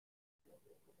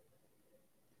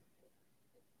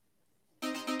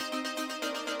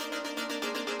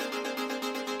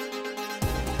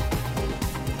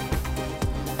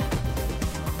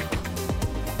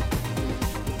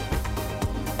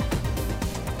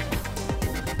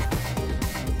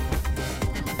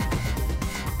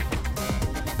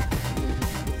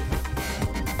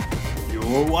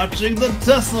You're watching the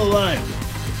Tesla Life.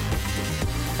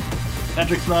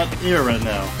 Patrick's not here right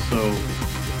now, so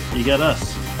you got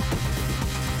us.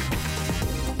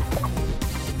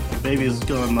 The baby is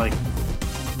going like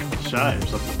shy or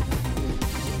something.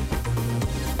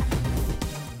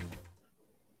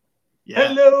 Yeah.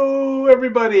 Hello,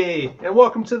 everybody, and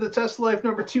welcome to the Tesla Life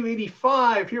number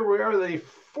 285. Here we are, the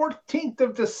 14th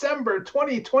of December,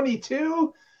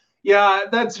 2022. Yeah,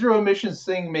 that zero emissions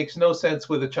thing makes no sense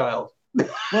with a child.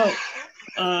 Well,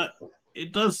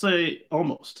 it does say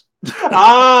almost.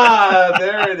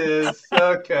 There it is.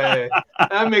 Okay,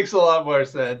 that makes a lot more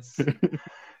sense.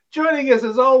 Joining us,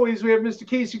 as always, we have Mr.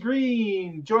 Casey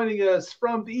Green joining us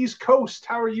from the East Coast.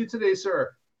 How are you today,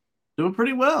 sir? Doing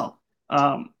pretty well.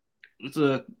 It's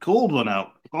a cold one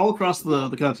out all across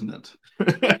the continent.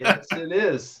 Yes, it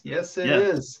is. Yes, it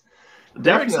is.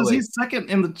 Derek says he's second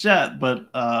in the chat, but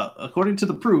according to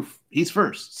the proof, he's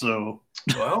first. So,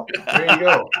 well, there you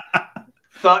go.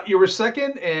 Thought you were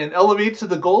second and elevate to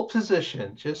the gold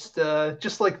position, just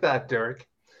like that, Derek.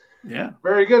 Yeah,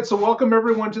 very good. So, welcome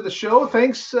everyone to the show.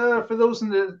 Thanks for those in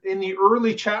the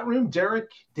early chat room: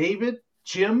 Derek, David,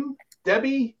 Jim,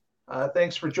 Debbie.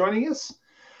 Thanks for joining us.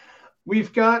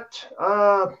 We've got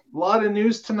a lot of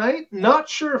news tonight. Not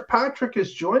sure if Patrick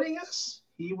is joining us.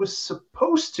 He was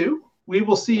supposed to. We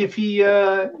will see if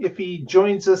he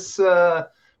joins us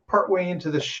partway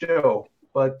into the show.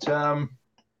 But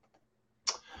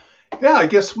yeah, I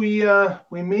guess we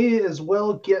may as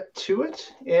well get to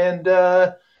it. And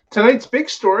tonight's big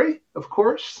story, of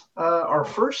course, our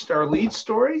lead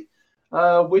story,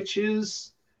 which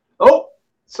is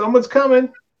someone's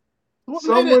coming.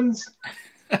 Someone's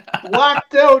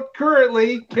blacked out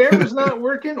currently. Camera's not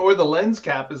working, or the lens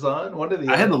cap is on. One of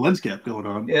the I had the lens cap going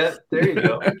on. Yeah, there you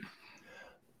go.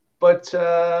 But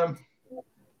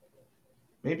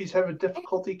maybe he's having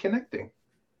difficulty connecting.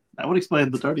 That would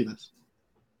explain the tardiness.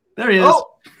 There he is.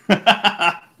 Oh.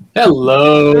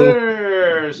 Hello.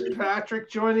 There's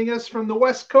Patrick joining us from the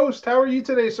West Coast. How are you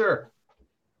today, sir?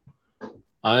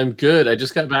 I'm good. I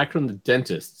just got back from the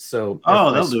dentist, so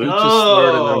that'll do it. Just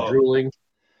slurred and I'm drooling.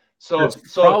 So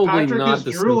Patrick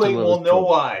is drooling. We'll know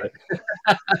why.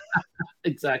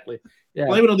 Exactly. Yeah.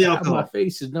 Blame it on the alcohol. My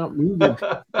face is not moving.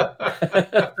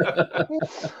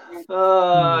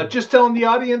 Just telling the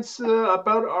audience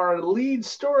about our lead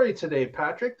story today,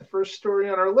 Patrick. The first story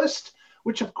on our list,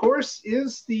 which of course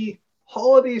is the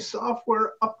holiday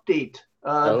software update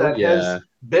has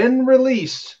been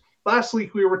released. Last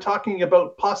week we were talking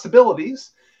about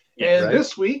possibilities. And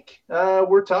This week,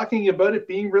 we're talking about it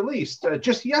being released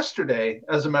just yesterday,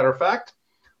 as a matter of fact.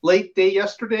 Late day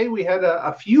yesterday, we had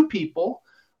a few people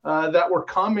that were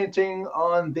commenting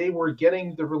on they were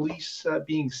getting the release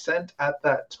being sent at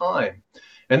that time.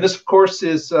 And this, of course,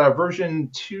 is version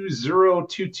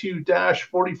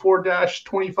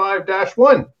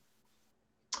 2022-44-25-1.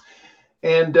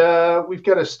 And we've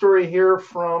got a story here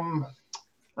from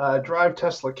Drive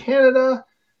Tesla Canada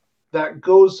that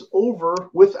goes over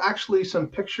with actually some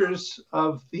pictures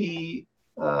of the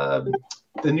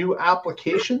new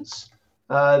applications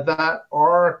that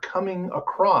are coming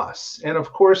across. And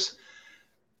of course,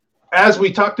 as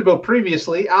we talked about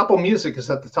previously, Apple Music is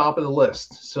at the top of the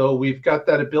list. So we've got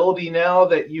that ability now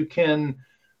that you can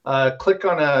click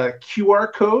on a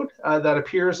QR code that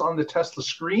appears on the Tesla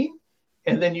screen,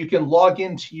 and then you can log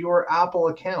into your Apple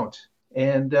account,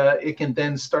 and it can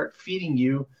then start feeding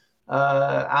you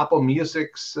Apple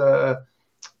Music's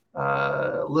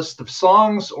list of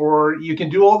songs, or you can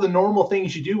do all the normal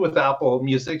things you do with Apple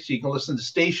Music. So you can listen to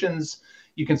stations,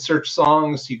 you can search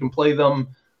songs, you can play them.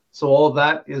 So all of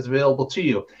that is available to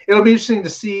you. It'll be interesting to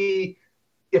see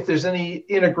if there's any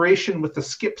integration with the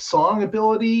skip song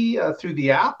ability through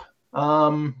the app.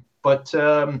 But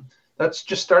that's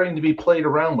just starting to be played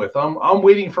around with. I'm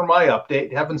waiting for my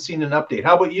update. Haven't seen an update.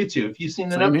 How about you two? Have you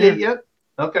seen an update yet?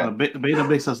 Okay. Beta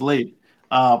makes us late.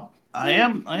 I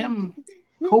am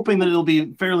hoping that it'll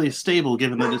be fairly stable,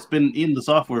 given that it's been in the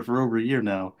software for over a year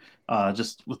now,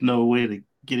 just with no way to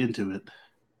get into it.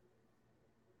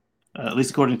 At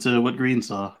least according to what Green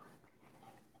saw.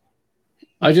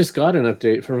 I just got an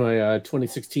update for my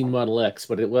 2016 Model X,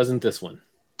 but it wasn't this one.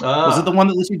 Was it the one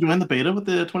that lets you join the beta with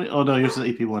the 20? Oh no, yours is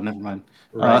the AP1. Never mind.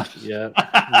 Right. Yeah.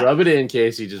 Rub it in,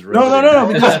 Casey. Just rub it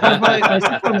No. Because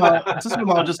my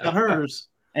sister-in-law just got hers,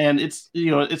 and it's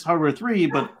it's hardware 3,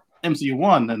 but MCU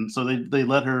 1, and so they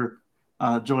let her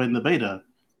join the beta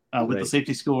with the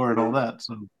safety score and all that.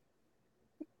 So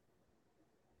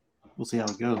we'll see how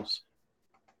it goes.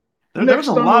 There's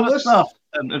a lot of stuff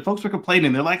and folks were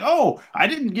complaining. They're like, "Oh, I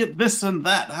didn't get this and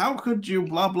that. How could you?"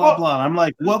 Blah blah blah. And I'm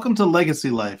like, "Welcome to legacy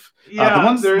life." Yeah,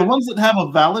 the ones that have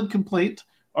a valid complaint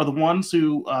are the ones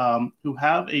who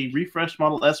have a refreshed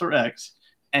Model S or X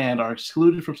and are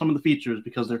excluded from some of the features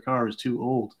because their car is too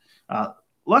old.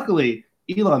 Luckily,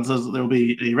 Elon says that there will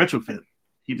be a retrofit.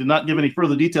 He did not give any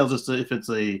further details as to if it's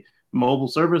a mobile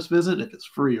service visit, if it's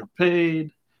free or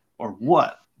paid, or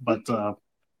what. But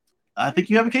I think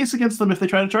you have a case against them if they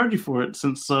try to charge you for it,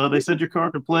 since they said your car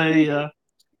could play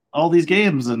all these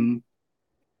games, and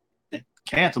it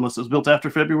can't unless it was built after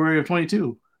February of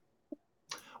 22.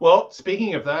 Well,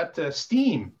 speaking of that,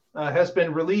 Steam has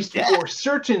been released for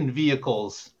certain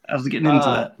vehicles. I was getting into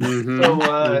that.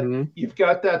 So you've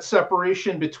got that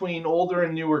separation between older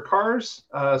and newer cars.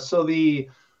 So the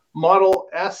Model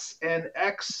S and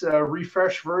X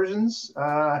refresh versions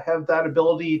have that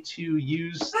ability to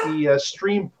use the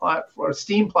Steam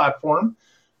platform.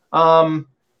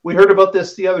 We heard about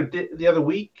this the other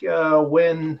week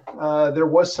when there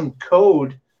was some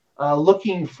code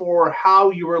looking for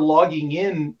how you were logging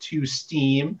in to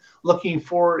Steam, looking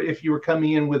for if you were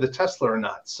coming in with a Tesla or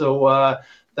not. So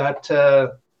that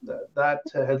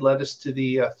had led us to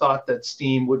the thought that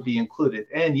Steam would be included.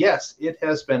 And yes, it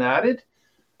has been added.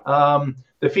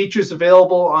 The features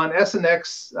available on S and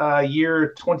X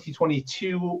year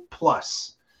 2022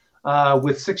 plus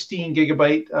with 16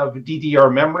 gigabyte of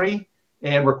DDR memory,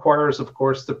 and requires, of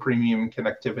course, the premium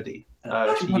connectivity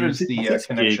to use the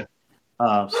connection.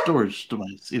 Storage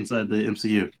device inside the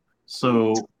MCU.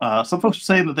 So some folks are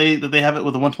saying that they have it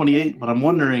with a 128, but I'm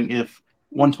wondering if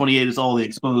 128 is all they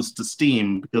exposed to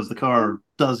Steam, because the car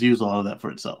does use all of that for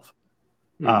itself.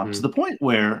 To the point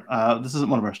where this isn't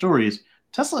one of our stories.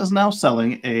 Tesla is now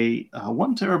selling a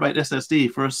 1 terabyte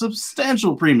SSD for a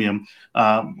substantial premium.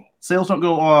 Sales don't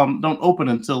open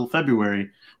until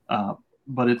February,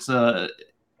 but it's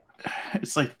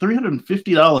like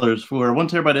 $350 for a 1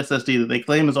 terabyte SSD that they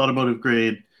claim is automotive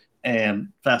grade and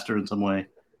faster in some way.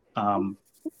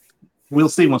 We'll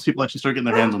see once people actually start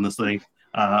getting their hands on this thing.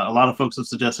 A lot of folks have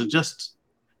suggested just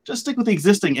stick with the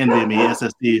existing NVMe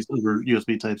SSDs over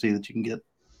USB Type-C that you can get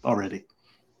already.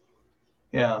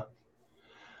 Yeah.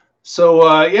 So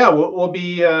we'll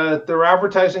be they're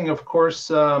advertising, of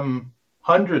course,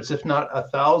 hundreds, if not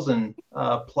 1,000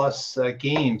 plus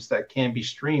games that can be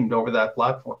streamed over that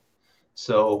platform.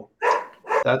 So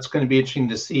that's going to be interesting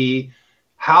to see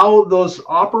how those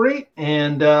operate,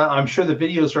 and I'm sure the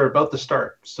videos are about to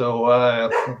start. So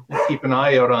we'll keep an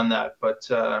eye out on that. But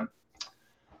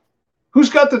who's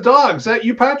got the dog? Is that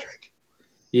you, Patrick?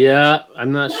 Yeah,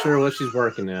 I'm not sure what she's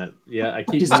working at. Yeah, I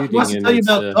keep muting. Wants to tell you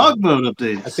about dog mode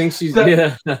updates. I think she's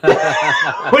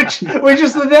which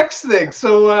is the next thing.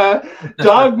 So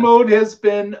dog mode has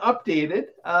been updated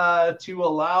to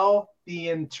allow the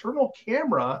internal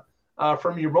camera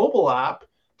from your mobile app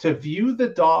to view the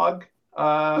dog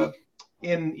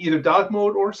in either dog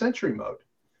mode or sentry mode.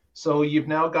 So you've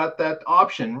now got that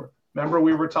option. Remember,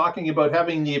 we were talking about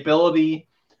having the ability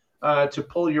to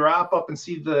pull your app up and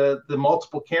see the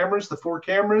multiple cameras, the 4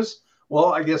 cameras.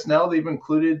 Well, I guess now they've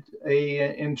included the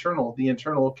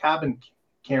internal cabin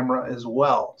camera as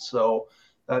well. So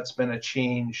that's been a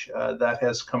change that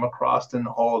has come across in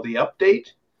all of the update.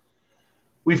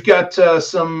 We've got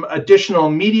some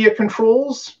additional media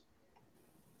controls,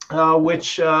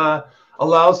 which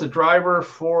allows the driver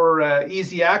for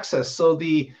easy access. So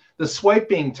the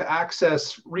swiping to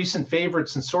access recent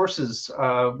favorites and sources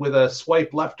with a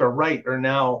swipe left or right are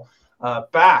now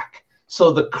back.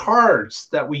 So the cards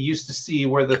that we used to see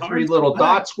where the 3 little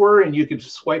dots were, and you could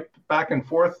swipe back and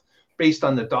forth based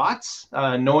on the dots,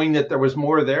 knowing that there was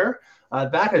more there,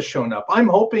 that has shown up. I'm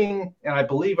hoping, and I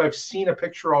believe I've seen a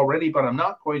picture already, but I'm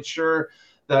not quite sure,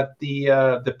 that the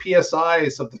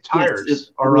PSIs of the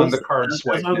tires are on the card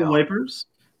swipe now. The wipers.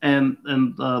 And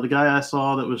the guy I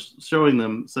saw that was showing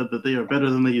them said that they are better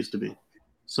than they used to be.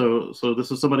 So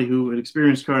this is somebody who had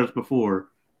experienced cars before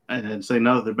and saying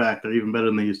now that they're back, they're even better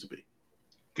than they used to be.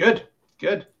 Good.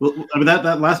 Well, I mean,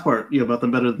 that last part, about them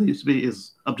better than they used to be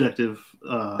is objective.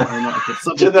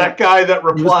 To that guy that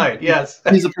replied, yes.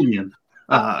 His opinion.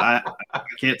 I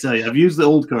can't tell you. I've used the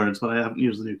old cards, but I haven't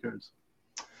used the new cards.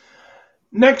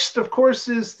 Next, of course,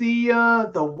 is the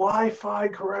Wi-Fi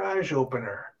garage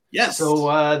opener. Yes. So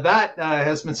that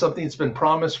has been something that's been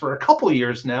promised for a couple of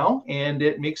years now, and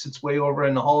it makes its way over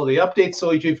in the holiday update.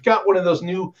 So if you've got one of those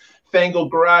new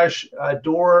fangled garage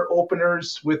door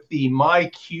openers with the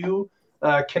MyQ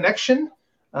connection,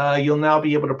 you'll now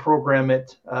be able to program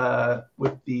it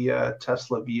with the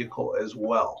Tesla vehicle as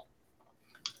well.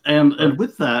 And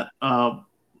with that,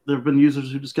 there have been users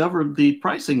who discovered the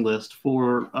pricing list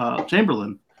for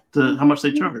Chamberlain. to how much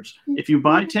they charge. If you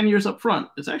buy 10 years up front,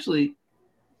 it's actually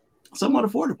somewhat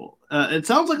affordable. It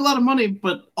sounds like a lot of money,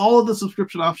 but all of the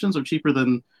subscription options are cheaper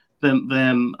than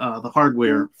the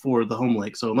hardware for the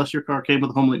HomeLink. So unless your car came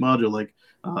with a HomeLink module, like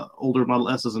older Model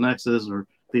S's and X's or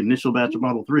the initial batch of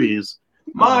Model 3s,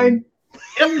 mine.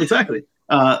 Yep, exactly.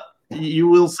 You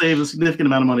will save a significant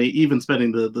amount of money, even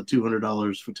spending the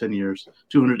 $200 for 10 years,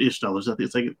 $200-ish. I think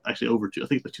it's like actually over two. I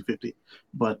think it's $250.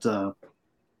 But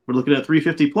we're looking at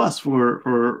 $350 plus for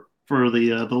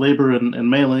the labor and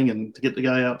mailing and to get the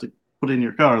guy out to put in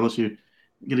your car, unless you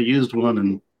get a used one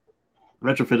and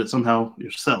retrofit it somehow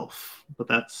yourself. But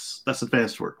that's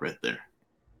advanced work right there.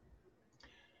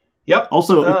 Yep.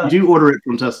 Also, if you do order it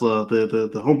from Tesla, the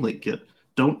HomeLink kit,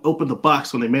 don't open the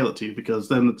box when they mail it to you, because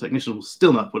then the technician will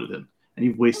still not put it in, and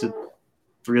you've wasted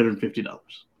 $350.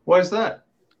 Why is that?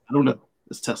 I don't know.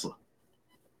 It's Tesla.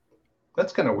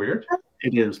 That's kind of weird.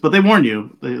 It is, but they warn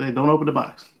you. They don't open the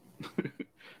box.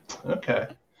 Okay.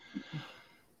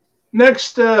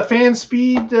 Next, fan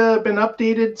speed been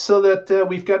updated so that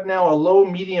we've got now a low,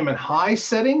 medium, and high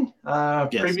setting.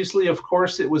 Yes. Previously, of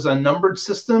course, it was a numbered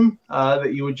system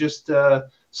that you would just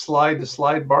slide the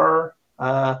slide bar.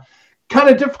 Kind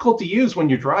of difficult to use when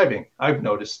you're driving, I've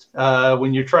noticed,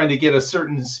 when you're trying to get a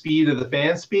certain speed of the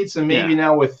fan speed. So maybe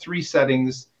now with 3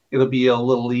 settings, it'll be a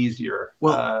little easier.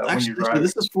 Well, actually,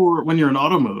 this is for when you're in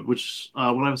auto mode, which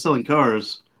when I was selling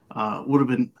cars would have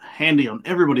been handy on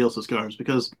everybody else's cars,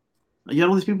 because you had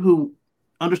all these people who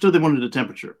understood they wanted a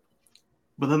temperature,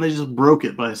 but then they just broke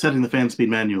it by setting the fan speed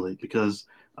manually, because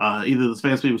either the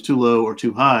fan speed was too low or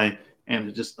too high, and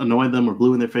it just annoyed them or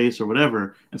blew in their face or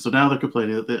whatever. And so now they're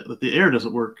complaining that the air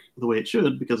doesn't work the way it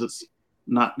should, because it's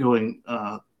not going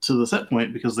to the set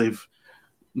point because they've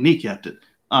kneecapped it.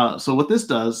 So what this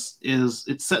does is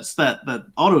it sets that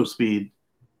auto speed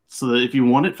so that if you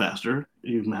want it faster,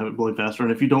 you can have it blowing faster.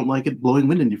 And if you don't like it blowing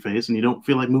wind in your face and you don't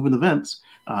feel like moving the vents,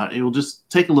 it will just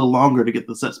take a little longer to get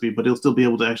the set speed, but it'll still be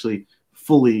able to actually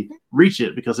fully reach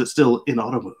it because it's still in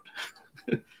auto mode.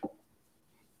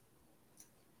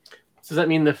 Does that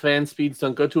mean the fan speeds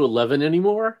don't go to 11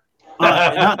 anymore?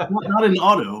 Not in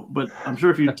auto, but I'm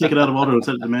sure if you take it out of auto and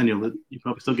set it to manual, you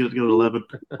probably still get it to go to 11.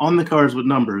 On the cars with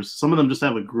numbers, some of them just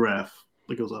have a graph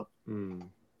that goes up. And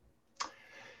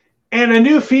a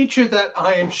new feature that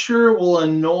I am sure will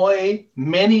annoy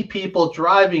many people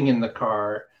driving in the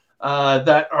car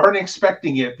that aren't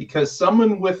expecting it, because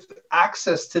someone with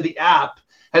access to the app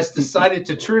has decided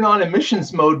to turn on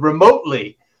emissions mode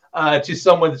remotely to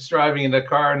someone that's driving in the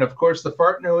car. And of course, the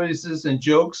fart noises and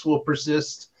jokes will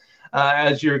persist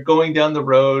as you're going down the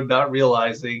road, not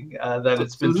realizing that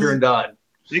it's been turned on.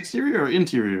 Exterior or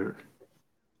interior?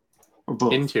 Or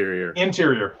both? Interior.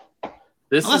 Interior.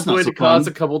 This is going to cause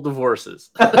a couple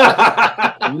divorces. It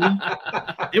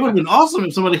would have been awesome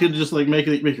if somebody could just like make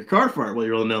your car fart while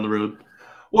you're rolling down the road.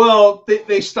 Well,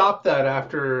 they stopped that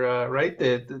after, right?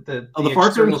 The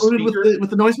farts are included with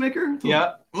the noisemaker?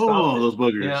 Yeah. Oh, those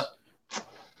buggers. Yeah.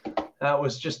 That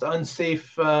was just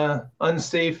unsafe,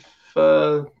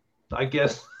 I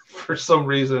guess, for some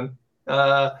reason.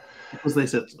 Because they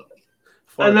said so.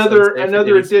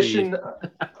 Another addition.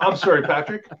 I'm sorry,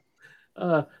 Patrick.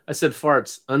 I said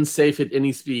farts, unsafe at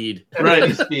any speed. Right.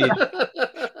 Any speed.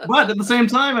 But at the same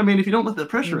time, I mean, if you don't let the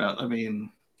pressure out, I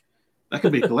mean, that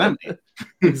could be a calamity.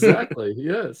 Exactly.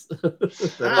 Yes.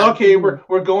 Okay,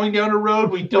 we're going down a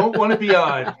road we don't want to be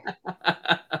on.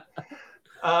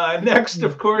 Next,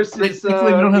 of course, is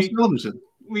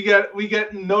we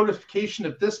got notification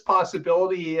of this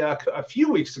possibility a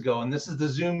few weeks ago, and this is the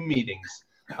Zoom meetings.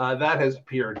 That has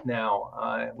appeared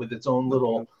now with its own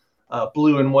little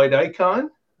blue and white icon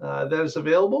that is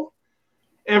available.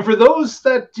 And for those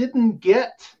that didn't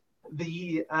get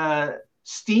the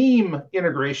Steam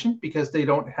integration because they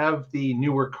don't have the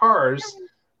newer cars,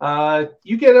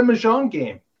 you get a Mahjong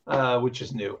game, which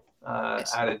is new,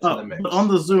 added to the mix. But on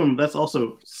the Zoom, that's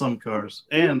also some cars,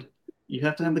 and you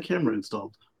have to have the camera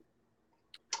installed.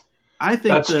 I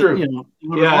think that's true. It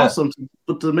would be awesome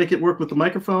to make it work with the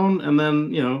microphone, and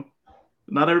then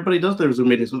not everybody does their Zoom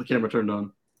meetings with the camera turned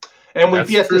on. And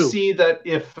we've yet to see that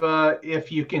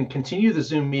if you can continue the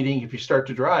Zoom meeting if you start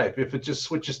to drive, if it just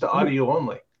switches to audio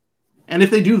only. And if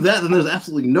they do that, then there's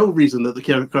absolutely no reason that the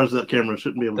cars without camera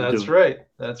shouldn't be able to do it. That's right.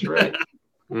 That's right.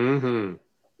 Mm-hmm.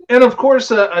 And of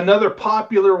course, another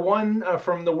popular one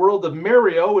from the world of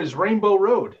Mario is Rainbow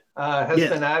Road. Has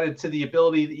been added to the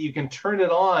ability that you can turn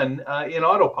it on in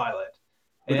autopilot.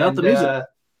 Without the music.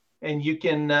 And you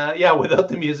can, without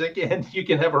the music, and you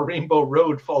can have a Rainbow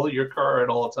Road follow your car at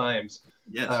all times.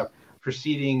 Yes.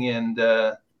 Proceeding and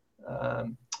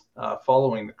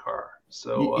following the car.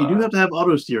 So you do have to have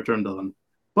auto steer turned on.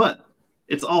 but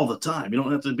it's all the time. You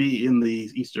don't have to be in the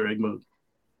Easter egg mode.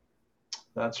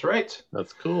 That's right.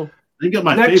 That's cool. You got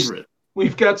my favorite.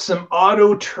 We've got some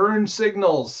auto turn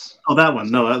signals. Oh, that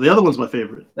one. No, the other one's my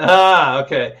favorite.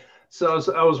 Okay. So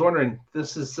I was wondering,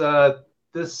 this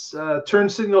turn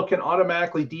signal can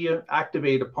automatically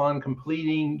deactivate upon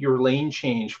completing your lane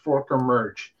change, fork, or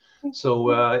merge.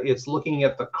 So it's looking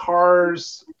at the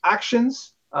car's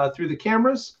actions through the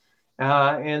cameras,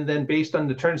 and then based on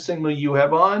the turn signal you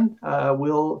have on,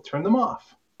 we'll turn them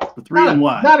off. The 3 and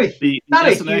Y. Not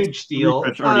a huge deal.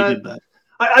 Already did that.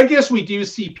 I guess we do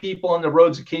see people on the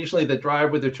roads occasionally that drive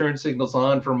with their turn signals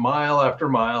on for mile after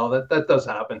mile. That does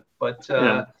happen, but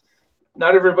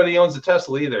not everybody owns a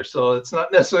Tesla either, so it's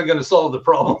not necessarily going to solve the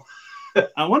problem.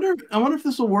 I wonder if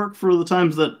this will work for the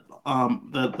times that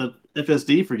that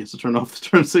FSD forgets to turn off the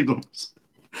turn signals.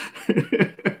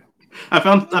 I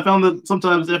found that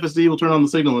sometimes FSD will turn on the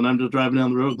signal and I'm just driving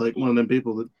down the road like one of them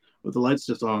people that with the lights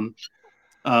just on.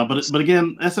 But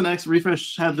again, SNX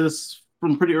Refresh had this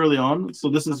from pretty early on, so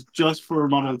this is just for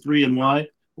Model 3 and Y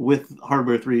with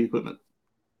Hardware 3 equipment.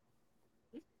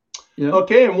 Yeah.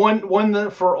 Okay, and one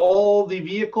for all the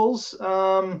vehicles.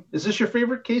 Is this your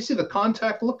favorite, Casey? The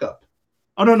contact lookup.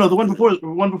 Oh no, the one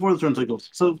before the turn signals.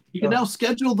 So you can now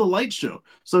schedule the light show.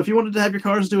 So if you wanted to have your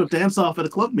cars do a dance off at a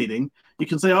club meeting, you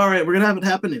can say, all right, we're gonna have it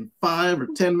happen in 5 or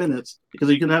 10 minutes,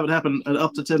 because you can have it happen at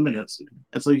up to 10 minutes.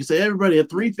 And so you can say, everybody at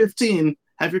 3:15,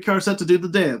 have your car set to do the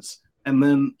dance, and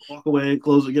then walk away,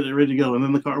 close it, get it ready to go, and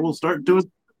then the car will start doing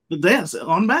the dance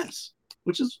en masse,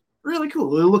 which is really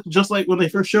cool. It looked just like when they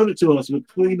first showed it to us with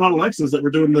 3 Model X's that were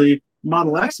doing the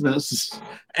Model Xmas,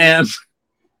 and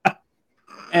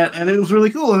it was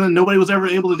really cool. And then nobody was ever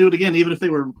able to do it again, even if they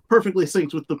were perfectly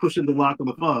synced with the push and the lock on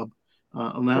the fob.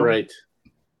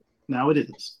 Now it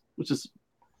is, which is,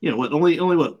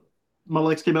 only what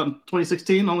Model X came out in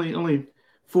 2016, only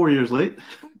 4 years late.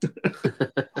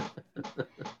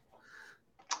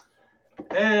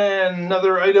 And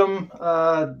another item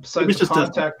besides the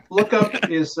contact lookup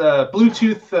is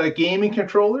Bluetooth gaming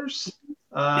controllers.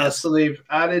 So they've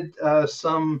added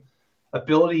some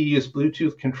ability to use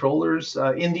Bluetooth controllers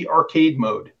in the arcade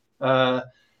mode.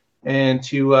 And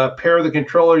to pair the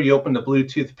controller, you open the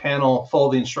Bluetooth panel,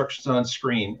 follow the instructions on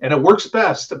screen. And it works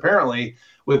best, apparently,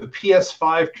 with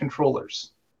PS5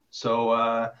 controllers.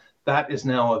 So that is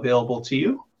now available to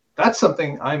you. That's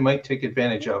something I might take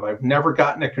advantage of. I've never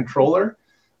gotten a controller,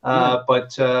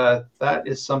 but that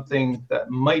is something that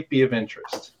might be of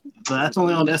interest. That's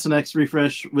only on SNX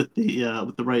Refresh with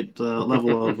the right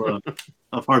level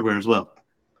of hardware as well.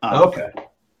 Okay.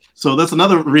 So that's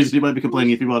another reason you might be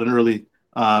complaining if you bought an early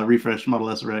refresh Model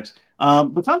S or X.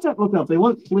 The contact lookup, they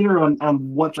weren't clear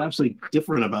on what's actually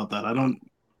different about that.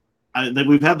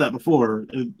 We've had that before.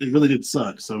 It really did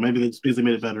suck. So maybe it's because they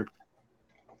made it better.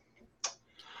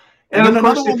 And then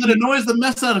another one that annoys the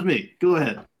mess out of me. Go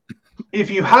ahead. If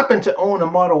you happen to own a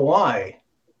Model Y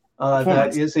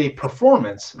that is a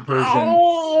performance version,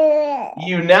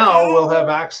 you now will have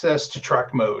access to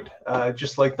truck mode,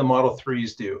 just like the Model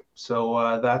 3s do.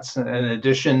 So that's an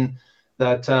addition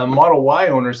that Model Y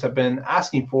owners have been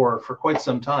asking for quite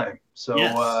some time. So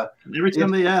yes. Every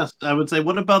time they asked, I would say,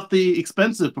 what about the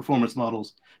expensive performance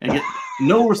models? And get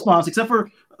no response except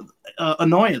for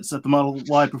annoyance at the Model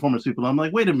Y performance people. I'm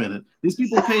like, wait a minute. These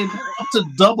people paid up to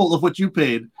double of what you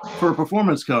paid for a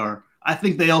performance car. I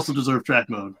think they also deserve track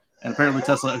mode. And apparently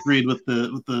Tesla agreed with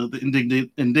the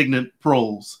indignant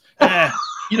proles.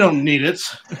 You don't need it.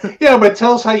 Yeah, but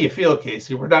tell us how you feel,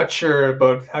 Casey. We're not sure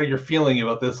about how you're feeling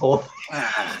about this whole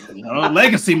thing.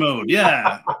 Legacy mode,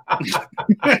 yeah.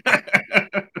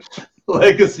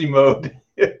 Legacy mode.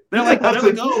 They're like,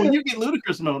 oh, you get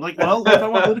ludicrous mode. Like, well, if I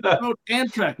want ludicrous mode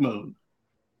and track mode.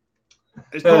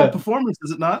 It's called performance,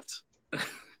 is it not?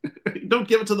 Don't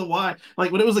give it to the Y.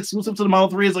 Like, when it was exclusive to the Model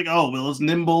 3, it's like, oh, well, it's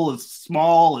nimble, it's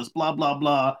small, it's blah, blah,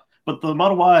 blah. But the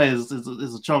Model Y is a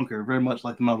chunker, very much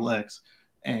like the Model X.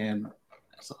 And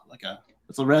it's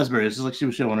a raspberry. It's just like she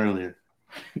was showing earlier.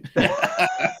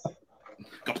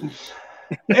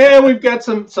 And we've got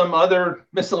some other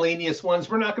miscellaneous ones.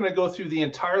 We're not going to go through the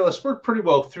entire list. We're pretty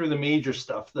well through the major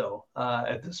stuff, though,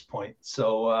 at this point.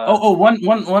 So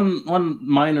one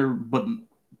minor but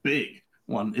big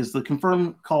one is the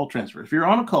confirm call transfer. If you're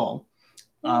on a call,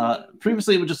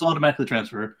 previously it would just automatically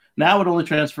transfer. Now it only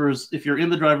transfers if you're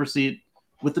in the driver's seat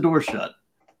with the door shut.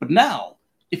 But now,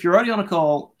 if you're already on a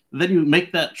call, then you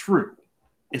make that true.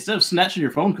 Instead of snatching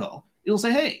your phone call, it'll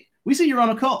say, hey, we see you're on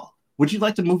a call. Would you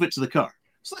like to move it to the car?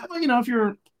 So, if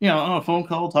you're on a phone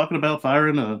call talking about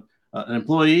firing an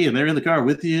employee and they're in the car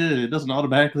with you, it doesn't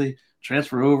automatically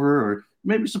transfer over, or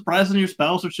maybe surprising your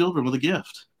spouse or children with a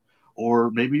gift.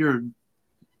 or maybe you're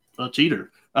a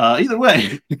cheater. Either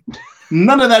way,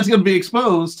 none of that's going to be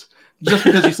exposed just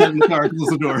because you sit in the car and close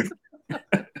the door.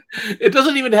 It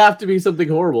doesn't even have to be something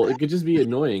horrible. It could just be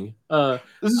annoying.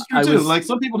 This is true too. Like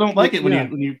some people don't like it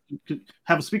when you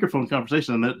have a speakerphone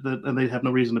conversation and they have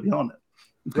no reason to be on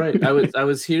it. Right. I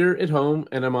was here at home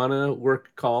and I'm on a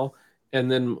work call, and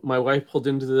then my wife pulled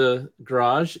into the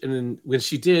garage, and then when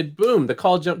she did, boom, the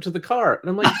call jumped to the car, and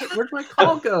I'm like, hey, where'd my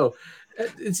call go?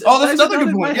 That's another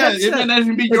good point. Yeah, it might not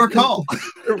even be your call.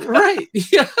 Right.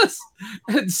 Yes.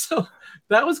 And so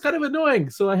that was kind of annoying.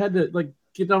 So I had to like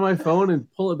get on my phone and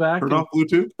pull it back. Turn off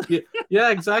Bluetooth.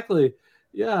 Yeah, exactly.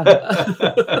 Yeah.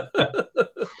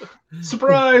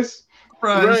 Surprise.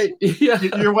 Right. Yeah.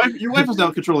 Your wife is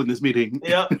now controlling this meeting.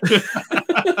 Yeah.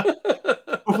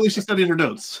 Hopefully she studied her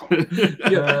notes.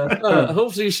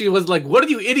 Hopefully she was like, "What are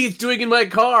you idiots doing in my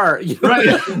car?" You know, right.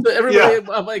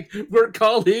 Everybody, I'm like, we're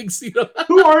colleagues. You know?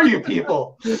 Who are you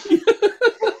people?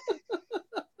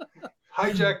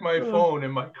 Hijack my phone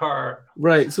in my car.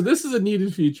 Right. So this is a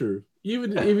needed feature,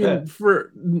 even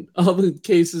for all the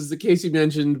cases, the case you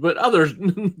mentioned, but others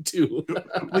too.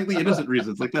 Completely innocent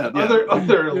reasons like that. Yeah.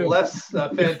 Other less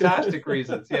fantastic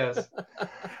reasons. Yes.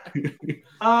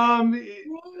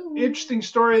 Interesting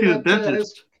story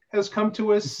that has come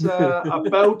to us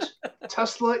about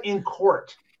Tesla in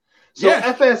court. So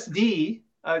FSD,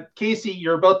 Casey,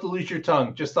 you're about to lose your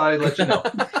tongue. Just thought I'd let you know.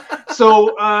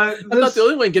 So I'm not the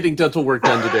only one getting dental work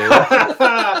done today.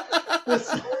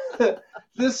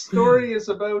 This story is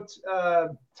about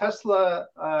Tesla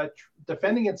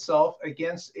defending itself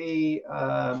against a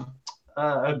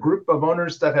group of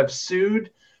owners that have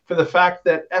sued for the fact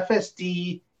that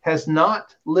FSD has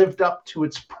not lived up to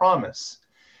its promise.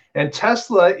 And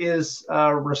Tesla is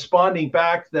responding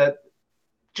back that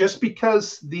just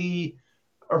because the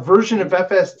version of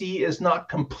FSD is not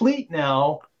complete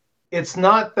now, it's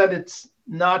not that it's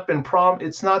not been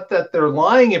it's not that they're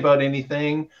lying about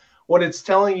anything. What it's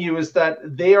telling you is that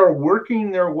they are working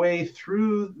their way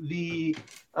through the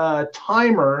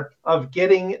timer of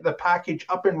getting the package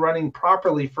up and running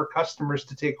properly for customers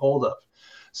to take hold of.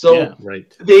 So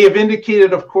they have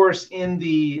indicated, of course, in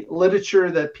the literature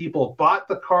that people bought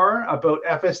the car about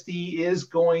FSD is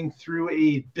going through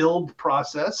a build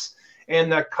process and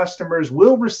that customers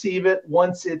will receive it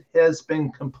once it has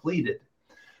been completed.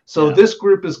 So this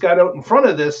group has got out in front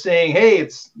of this saying, hey,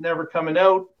 it's never coming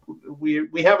out.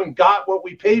 We haven't got what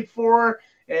we paid for.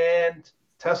 And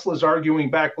Tesla's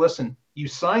arguing back, listen, you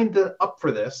signed up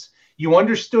for this. You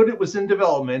understood it was in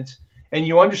development and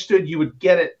you understood you would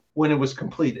get it when it was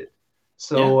completed.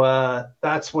 So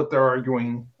that's what they're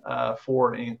arguing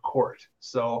for in court.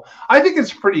 So I think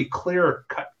it's a pretty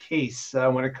clear-cut case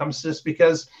when it comes to this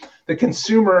because the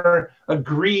consumer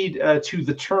agreed to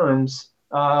the terms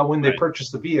when they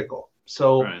purchased the vehicle.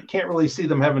 So I can't really see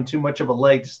them having too much of a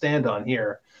leg to stand on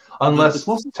here unless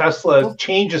Tesla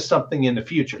changes something in the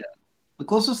future. Yeah. The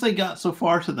closest they got so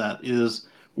far to that is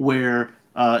where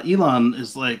Elon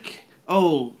is like,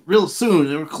 oh, real soon.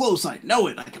 They were close. I know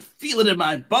it. I can feel it in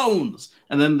my bones.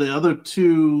 And then the other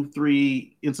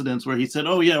 2-3 incidents where he said,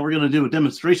 oh, yeah, we're going to do a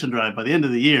demonstration drive by the end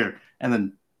of the year, and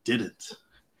then did it.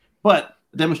 But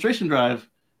the demonstration drive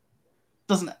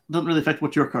doesn't really affect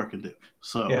what your car can do.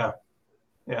 So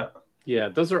yeah,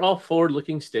 those are all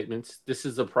forward-looking statements. This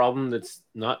is a problem that's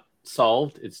not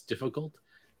solved. It's difficult.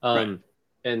 And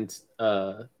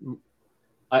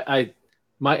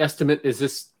my estimate is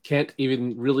this can't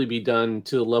even really be done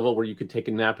to a level where you could take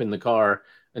a nap in the car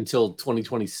until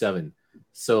 2027.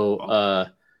 So,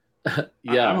 I'm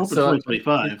hoping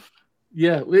 2025.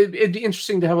 Yeah, it'd be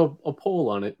interesting to have a poll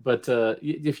on it. But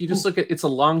if you just look at it's a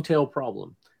long tail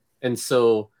problem. And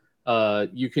so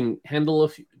you can handle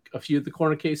a few of the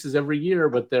corner cases every year,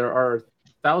 but there are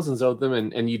thousands of them,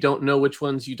 and you don't know which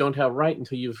ones you don't have right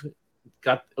until you've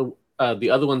got the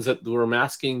other ones that were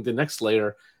masking the next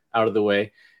layer out of the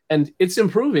way. And it's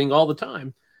improving all the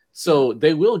time. So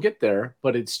they will get there,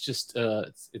 but it's just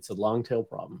it's a long tail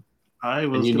problem. I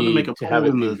was going to make a poll have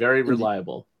it be very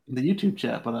reliable in the YouTube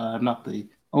chat, but I'm not the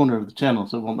owner of the channel,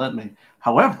 so it won't let me.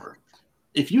 However,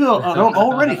 if you don't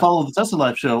already follow the Tesla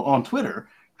Live Show on Twitter,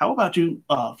 how about you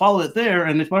follow it there?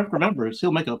 And if Mark remembers,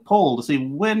 he'll make a poll to see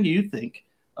when you think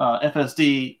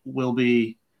FSD will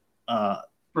be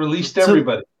released to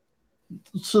everybody.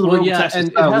 So the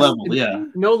and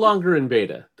it's no longer in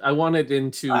beta. I want it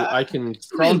into I can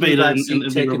crawl in beta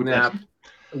and take a nap.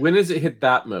 When does it hit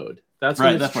that mode? That's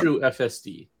when it's true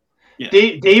FSD. Yeah.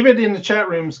 David in the chat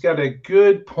room's got a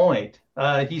good point.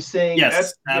 He's saying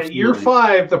at year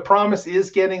 5, the promise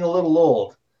is getting a little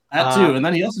old. That too. And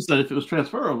then he also said if it was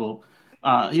transferable,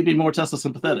 he'd be more Tesla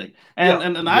sympathetic.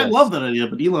 And I love that idea,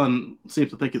 but Elon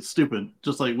seems to think it's stupid,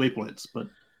 just like waypoints. But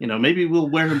maybe we'll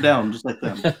wear him down just like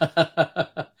them.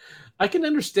 I can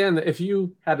understand that if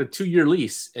you had a 2-year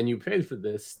lease and you paid for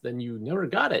this, then you never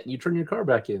got it and you turn your car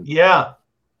back in. Yeah.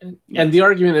 And the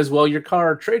argument is, well, your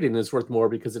car trading is worth more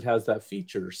because it has that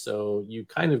feature, so you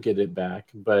kind of get it back.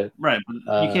 But right,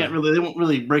 but you can't really. They won't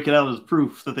really break it out as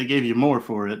proof that they gave you more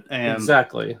for it. And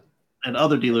exactly. And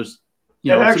other dealers,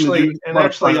 actually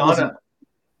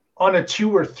on a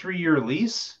 2 or 3 year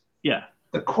lease,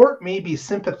 the court may be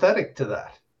sympathetic to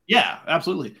that. Yeah,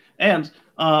 absolutely. And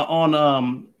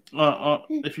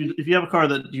if you have a car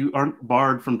that you aren't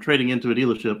barred from trading into a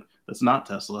dealership that's not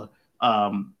Tesla,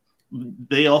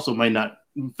 they also might not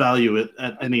value it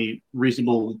at any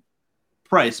reasonable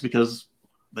price because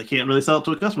they can't really sell it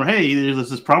to a customer. Hey, there's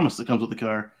this promise that comes with the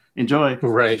car. Enjoy.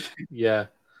 Right. Yeah.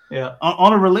 Yeah.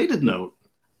 On a related note,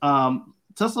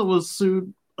 Tesla was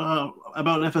sued about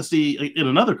FSD in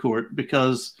another court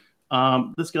because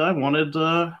this guy wanted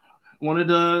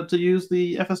to use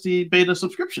the FSD beta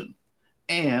subscription,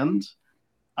 and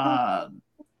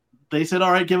they said,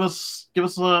 "All right, give us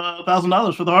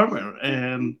 $1,000 for the hardware,"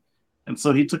 and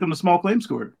so he took him to small claims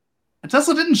court, and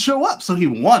Tesla didn't show up, so he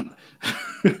won.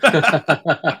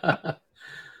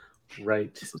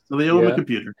 Right. So they owe him a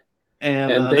computer,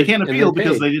 and they can't appeal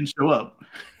because they didn't show up.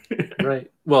 Right.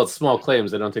 Well, it's small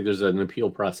claims. I don't think there's an appeal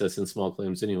process in small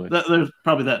claims anyway. There's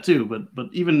probably that too, but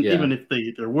even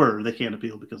if there were, they can't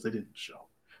appeal because they didn't show.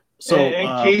 So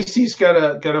and Casey's got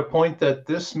a point that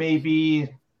this may be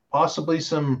possibly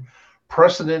some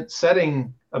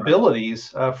precedent-setting abilities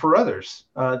for others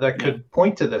that could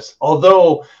point to this.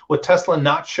 Although with Tesla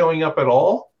not showing up at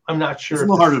all, I'm not sure. It's a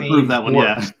little hard to prove that one.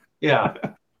 Works. Yeah.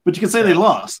 But you can say they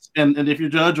lost, and if your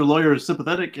judge or lawyer is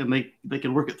sympathetic and they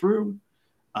can work it through.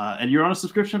 And you're on a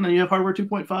subscription and you have hardware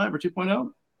 2.5 or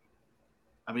 2.0,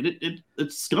 I mean,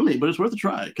 it's scummy, but it's worth a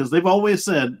try because they've always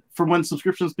said from when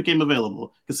subscriptions became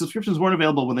available, because subscriptions weren't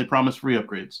available when they promised free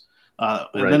upgrades.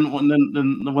 And then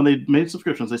when they made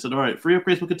subscriptions, they said, all right, free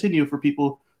upgrades will continue for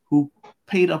people who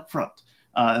paid up front.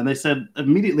 And they said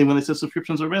immediately when they said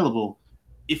subscriptions are available,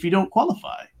 if you don't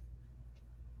qualify,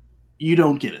 you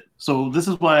don't get it. So this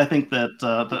is why I think that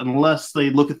unless they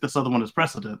look at this other one as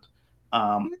precedent,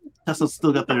 Tesla's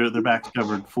still got their backs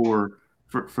covered for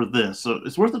this, so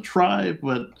it's worth a try,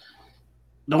 but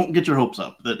don't get your hopes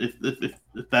up that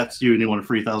if that's you and you want a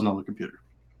free $1,000 computer.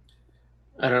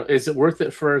 I don't know. Is it worth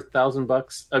it for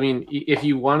 $1,000? I mean, if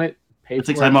you want it, pay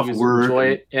for it, time off work, enjoy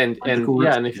it, and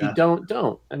if you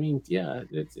don't. I mean,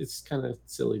 it's kind of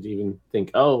silly to even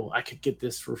think, oh, I could get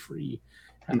this for free.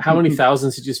 How many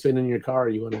thousands did you spend in your car?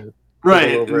 You want to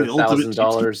over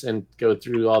 $1,000 and go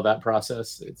through all that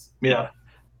process?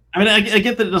 I mean, I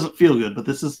get that it doesn't feel good, but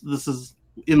this is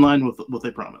in line with what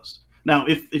they promised. Now,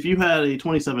 if you had a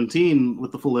 2017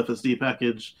 with the full FSD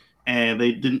package and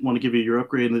they didn't want to give you your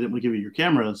upgrade and they didn't want to give you your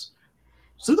cameras,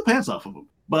 sue the pants off of them.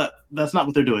 But that's not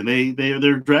what they're doing.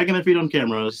 They're dragging their feet on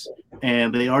cameras,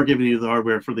 and they are giving you the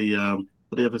hardware for the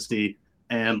FSD.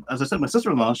 And as I said, my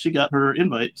sister-in-law, she got her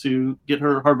invite to get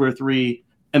her Hardware 3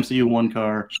 MCU1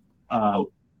 car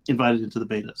invited into the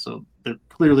beta. So they're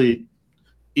clearly,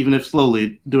 even if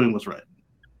slowly, doing what's right.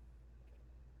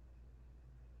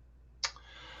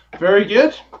 Very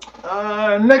good.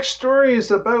 Next story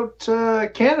is about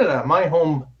Canada, my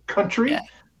home country. Yeah.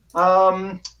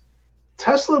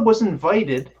 Tesla was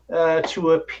invited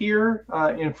to appear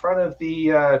in front of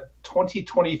the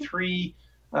 2023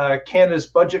 Canada's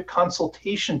budget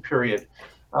consultation period.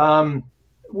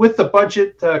 With the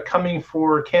budget coming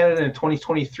for Canada in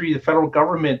 2023, the federal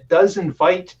government does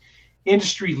invite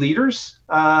industry leaders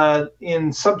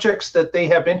in subjects that they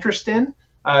have interest in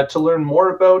to learn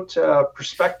more about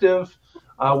perspective,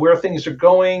 where things are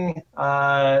going,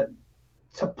 to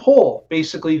poll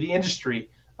basically the industry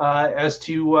as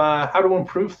to how to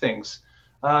improve things.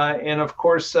 And of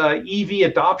course, EV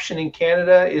adoption in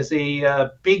Canada is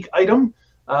a big item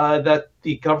that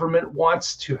the government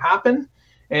wants to happen.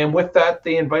 And with that,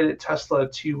 they invited Tesla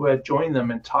to join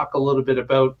them and talk a little bit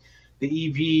about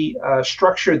the EV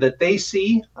structure that they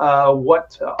see,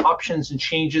 what options and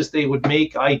changes they would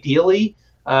make ideally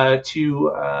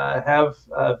to have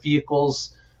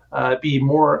vehicles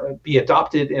be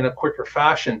adopted in a quicker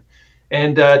fashion.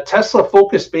 And Tesla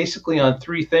focused basically on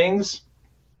three things.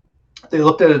 They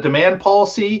looked at a demand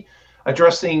policy,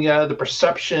 addressing the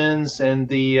perceptions and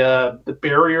the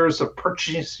barriers of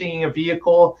purchasing a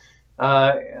vehicle,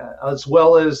 as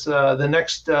well as the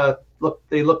next look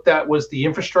they looked at was the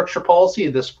infrastructure policy.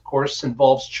 This, of course,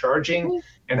 involves charging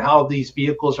and how these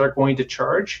vehicles are going to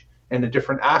charge. and the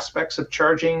different aspects of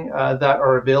charging that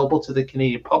are available to the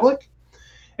Canadian public.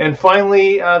 And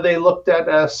finally, they looked at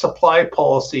a supply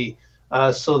policy.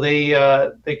 So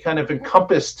they kind of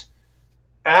encompassed,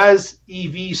 as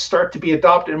EVs start to be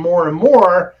adopted more and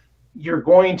more, you're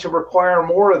going to require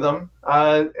more of them.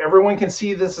 Everyone can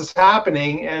see this is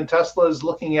happening, and Tesla is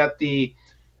looking at the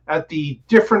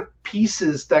different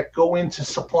pieces that go into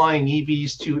supplying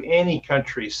EVs to any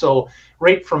country. So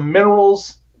right from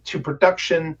minerals to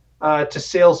production to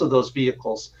sales of those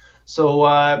vehicles. So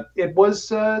it was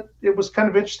kind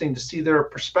of interesting to see their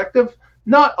perspective.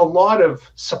 Not a lot of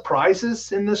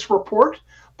surprises in this report,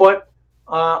 but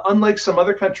unlike some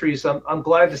other countries, I'm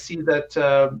glad to see that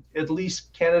at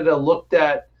least Canada looked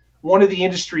at one of the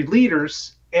industry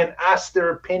leaders and asked their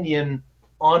opinion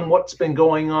on what's been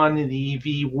going on in the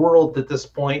EV world at this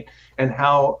point and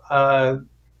how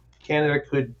Canada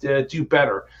could do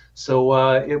better. So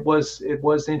it was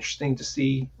interesting to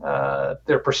see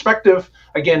their perspective.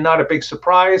 Again, not a big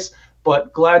surprise,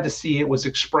 but glad to see it was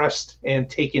expressed and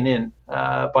taken in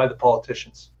by the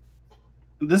politicians.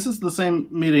 This is the same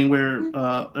meeting where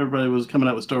everybody was coming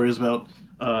out with stories about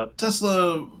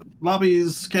Tesla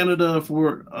lobbies Canada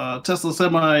for Tesla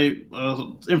semi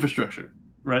infrastructure,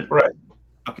 right? Right.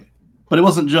 Okay, but it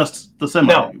wasn't just the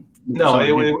semi. No,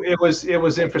 it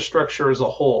was infrastructure as a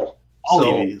whole. All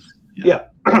EVs. Yeah.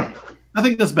 I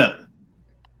think that's better.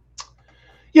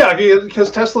 Yeah,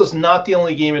 because Tesla's not the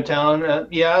only game in town.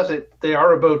 They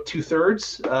are about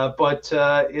 2/3, but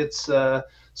it's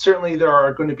certainly there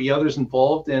are going to be others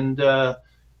involved. And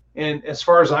as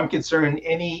far as I'm concerned,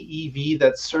 any EV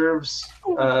that serves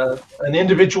an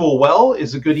individual well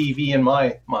is a good EV in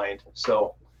my mind.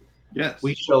 So yes,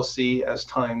 we shall see as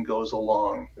time goes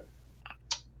along.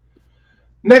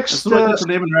 Next, that's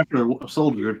naming after a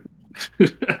soldier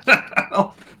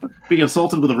being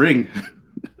assaulted with a ring.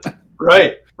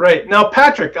 Right. Now,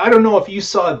 Patrick, I don't know if you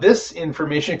saw this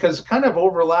information because it kind of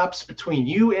overlaps between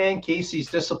you and Casey's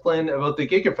discipline about the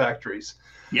Gigafactories.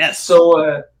 Yes.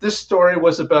 So this story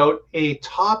was about a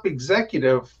top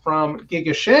executive from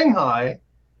Giga Shanghai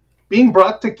being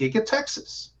brought to Giga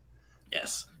Texas.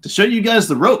 Yes. To show you guys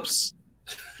the ropes.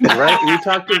 Right. We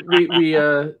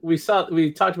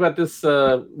talked about this.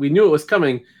 We knew it was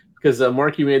coming because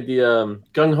Marky made the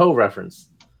gung ho reference.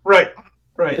 Right.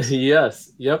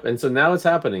 Yes. Yep. And so now it's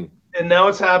happening. And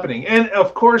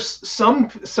of course, some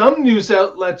news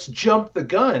outlets jumped the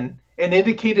gun and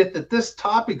indicated that this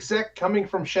top exec coming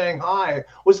from Shanghai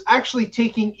was actually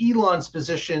taking Elon's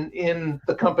position in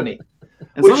the company.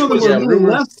 And which was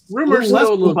rumors a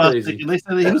little crazy. They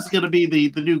said that he was going to be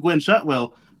the new Gwen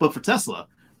Shotwell, but for Tesla.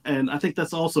 And I think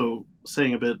that's also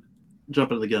saying a bit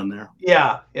jumping the gun there.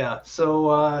 Yeah.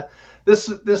 So this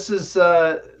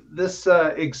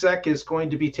exec is going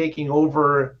to be taking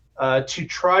over to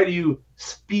try to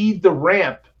speed the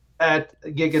ramp at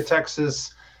Giga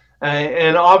Texas.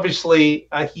 And obviously,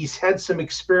 he's had some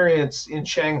experience in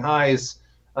Shanghai's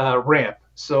ramp.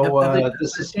 So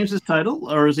this is changed his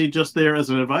title, or is he just there as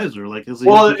an advisor? Like, is he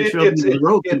the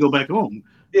road to go back home?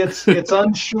 It's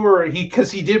unsure.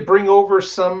 Because he did bring over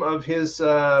some of his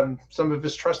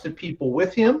trusted people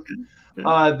with him.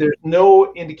 There's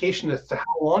no indication as to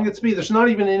how long it's been. There's not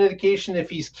even an indication if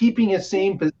he's keeping his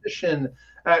same position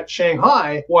at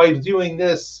Shanghai while he's doing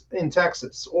this in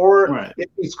Texas, or if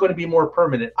it's going to be more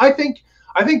permanent. I think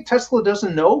Tesla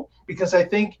doesn't know, because I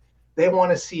think they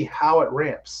want to see how it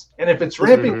ramps. And if it's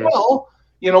ramping well,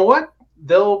 you know what?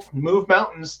 They'll move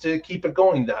mountains to keep it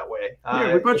going that way.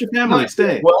 Yeah, what about your family?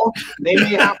 Stay. Well, they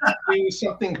may have to do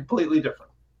something completely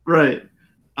different. Right.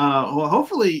 Well,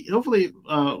 hopefully,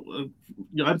 I'm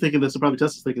thinking this, and probably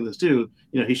Tesla's thinking this too.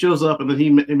 He shows up and then he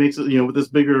makes it, with this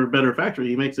bigger, better factory,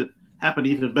 he makes it happen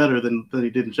even better than he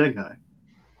did in Shanghai.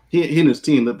 He and his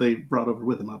team that they brought over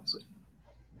with him, obviously.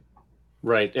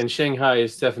 Right, and Shanghai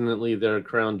is definitely their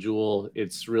crown jewel.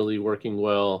 It's really working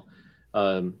well,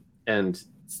 and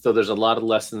so there's a lot of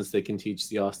lessons they can teach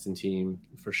the Austin team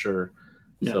for sure.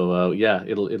 Yeah. So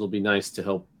it'll be nice to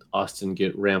help Austin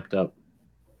get ramped up.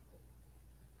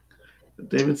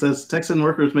 David says Texan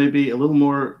workers may be a little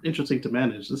more interesting to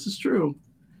manage. This is true.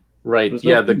 Right.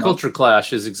 Yeah, the culture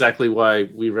clash is exactly why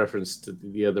we referenced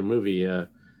the other movie.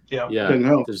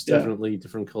 There's definitely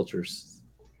different cultures.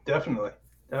 Definitely.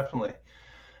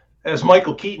 As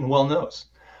Michael Keaton well knows.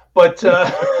 But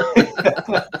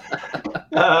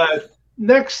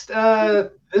next,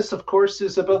 this, of course,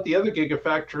 is about the other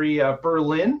Gigafactory,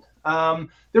 Berlin.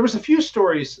 There was a few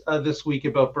stories this week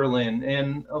about Berlin,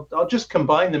 and I'll just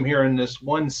combine them here in this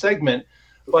one segment.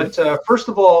 But first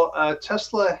of all,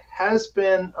 Tesla has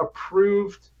been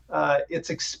approved.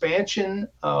 Its expansion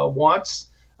wants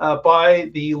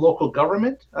by the local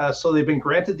government. So they've been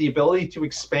granted the ability to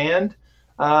expand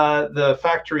the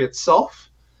factory itself.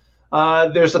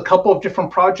 There's a couple of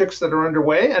different projects that are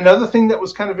underway. Another thing that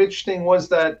was kind of interesting was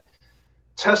that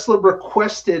Tesla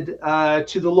requested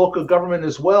to the local government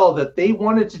as well that they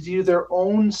wanted to do their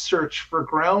own search for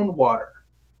groundwater.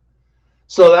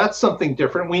 So that's something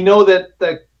different. We know that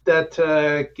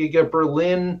Giga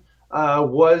Berlin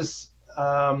was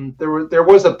there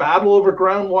was a battle over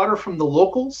groundwater from the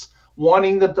locals,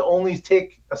 wanting them to only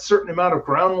take a certain amount of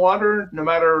groundwater, no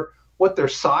matter what their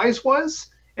size was.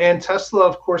 And Tesla,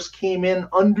 of course, came in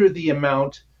under the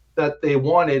amount that they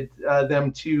wanted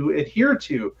them to adhere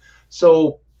to.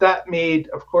 So that made,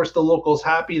 of course, the locals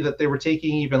happy that they were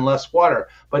taking even less water.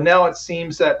 But now it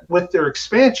seems that with their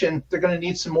expansion, they're going to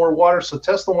need some more water. So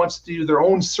Tesla wants to do their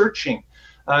own searching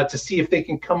to see if they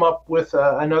can come up with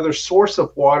another source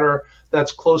of water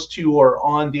that's close to or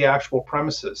on the actual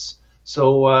premises.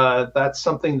 So that's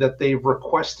something that they've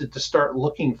requested to start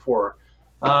looking for.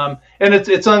 And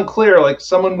it's unclear, like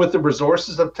someone with the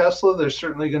resources of Tesla, they're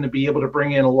certainly going to be able to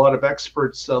bring in a lot of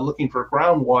experts looking for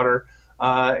groundwater.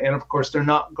 And of course, they're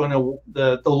not going to,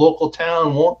 the local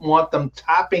town won't want them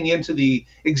tapping into the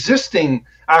existing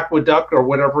aqueduct or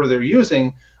whatever they're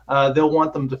using. They'll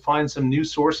want them to find some new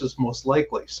sources, most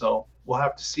likely. So we'll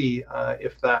have to see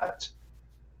if that.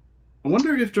 I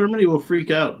wonder if Germany will freak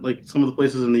out, like some of the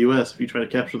places in the U.S., if you try to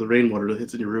capture the rainwater that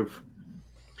hits in your roof.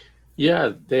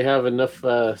 Yeah, they have enough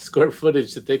square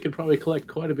footage that they could probably collect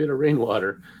quite a bit of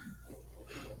rainwater.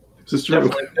 This is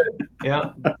true.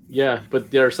 Yeah. Yeah,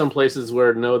 but there are some places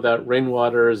where that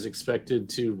rainwater is expected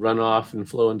to run off and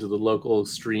flow into the local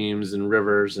streams and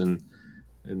rivers, and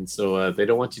so they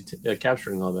don't want you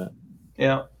capturing all that.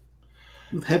 Yeah.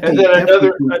 And then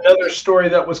another story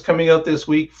that was coming out this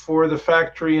week for the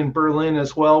factory in Berlin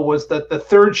as well was that the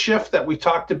third shift that we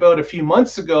talked about a few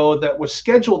months ago that was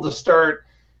scheduled to start,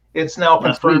 it's now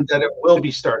confirmed that it will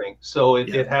be starting. So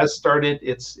it has started.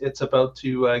 It's about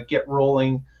to get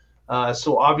rolling.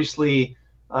 So obviously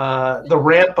the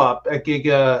ramp up at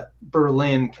Giga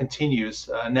Berlin continues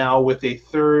now with a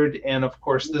third. And of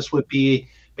course, this would be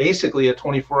basically a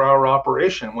 24-hour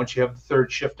operation once you have the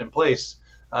third shift in place.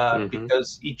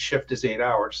 Because each shift is 8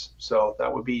 hours. So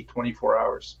that would be 24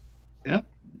 hours. Yeah.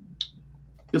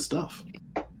 Good stuff.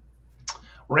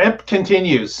 Ramp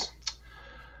continues.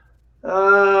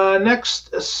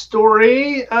 Next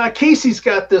story. Casey's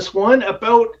got this one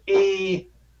about a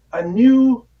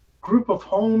new group of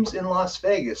homes in Las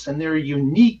Vegas and their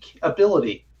unique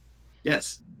ability.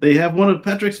 Yes. They have one of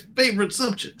Patrick's favorite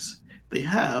subjects. They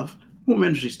have home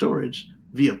energy storage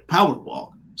via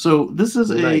Powerwall. So this is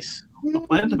Nice. a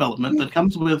plan development that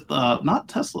comes with not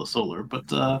Tesla solar,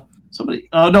 but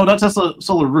not Tesla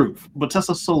solar roof, but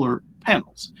Tesla solar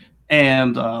panels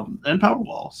and power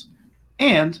walls,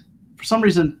 and for some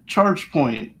reason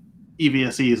ChargePoint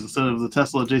EVSEs instead of the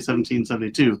Tesla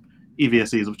J1772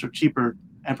 EVSEs, which are cheaper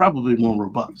and probably more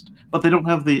robust, but they don't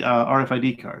have the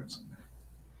RFID cards.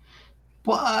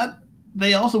 But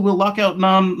they also will lock out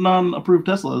non-approved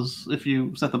Teslas if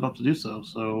you set them up to do so.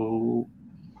 So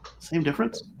same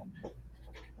difference.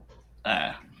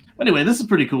 Anyway, this is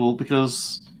pretty cool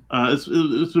because it's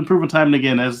been proven time and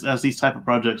again as these type of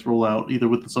projects roll out, either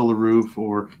with the solar roof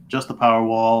or just the power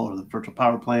wall or the virtual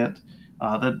power plant,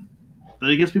 that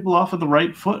it gets people off of the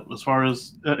right foot as far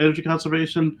as energy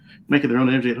conservation, making their own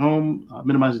energy at home,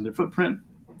 minimizing their footprint.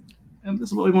 And this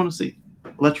is what we want to see,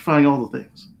 electrifying all the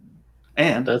things.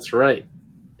 And that's right.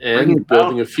 And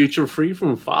building a future free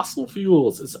from fossil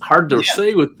fuels. It's hard to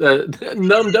say with the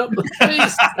numbed up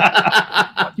face.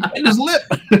 And his lip.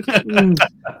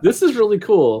 This is really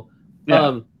cool.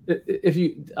 Yeah.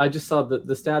 I just saw the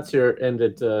stats here, and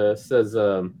it says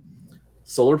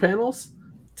solar panels,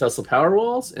 Tesla power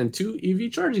walls, and 2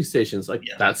 EV charging stations.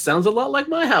 That sounds a lot like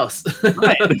my house.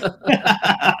 Right.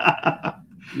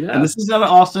 Yeah. And this is out of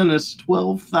Austin. It's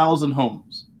 12,000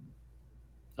 homes.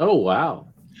 Oh wow.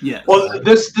 Yeah. Well,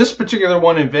 this particular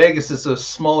one in Vegas is a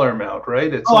smaller amount,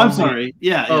 right? It's I'm sorry.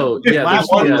 Yeah. Oh, yeah.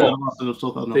 Last one was Austin was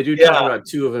 12,000. They do talk about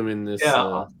 2 of them in this.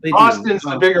 Yeah. Austin's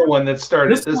the bigger one that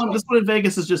started. This one in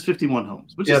Vegas is just 51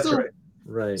 homes, which is still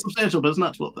right. substantial, but it's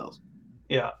not 12,000.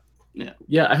 Yeah.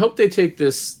 Yeah, I hope they take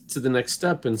this to the next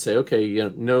step and say, okay,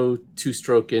 no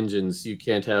 2-stroke engines. You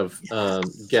can't have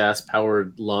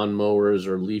gas-powered lawnmowers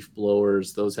or leaf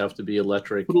blowers. Those have to be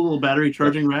electric. Put a little battery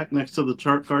charging rack next to the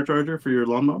car charger for your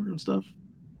lawnmower and stuff.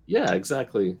 Yeah,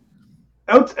 exactly.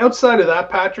 Outside of that,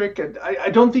 Patrick, I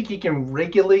don't think you can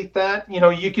regulate that.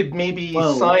 You could maybe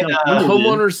sign a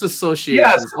homeowners association.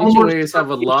 Yes, HOAs have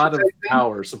a lot of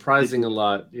power, surprising a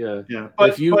lot. Yeah. Yeah.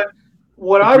 But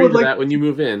what I would like that when you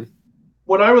move in.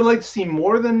 what I would like to see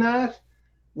more than that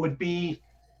would be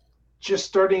just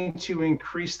starting to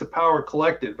increase the power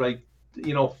collected, like,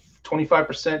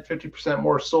 25%, 50%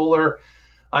 more solar.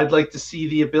 I'd like to see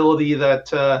the ability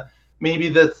that maybe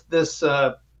this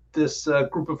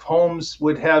group of homes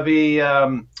would have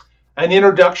an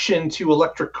introduction to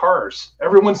electric cars.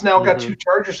 Everyone's now got 2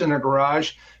 chargers in their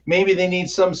garage. Maybe they need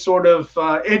some sort of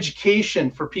education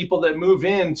for people that move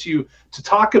in to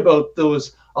talk about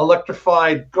those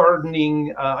electrified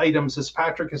gardening items, as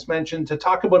Patrick has mentioned, to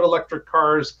talk about electric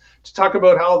cars, to talk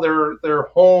about how their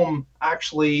home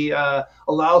actually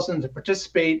allows them to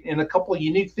participate in a couple of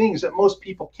unique things that most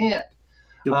people can't.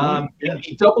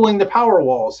 Doubling the power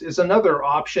walls is another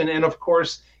option. And of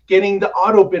course, getting the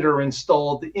auto bidder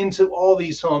installed into all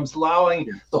these homes, allowing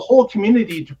the whole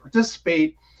community to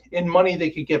participate in money they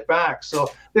could get back.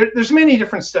 So there's many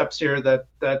different steps here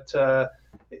that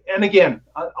and again,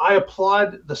 I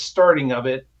applaud the starting of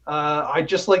it. I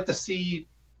just like to see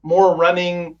more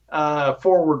running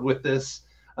forward with this.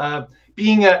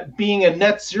 Being a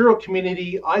net zero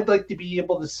community, I'd like to be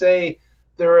able to say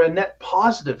they're a net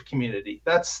positive community.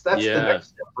 That's the next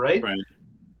step, right? Right.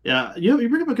 Yeah, you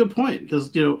bring up a good point,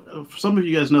 because some of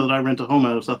you guys know that I rent a home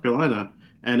out of South Carolina,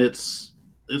 and it's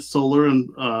solar, and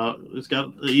it's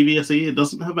got the EVSE. It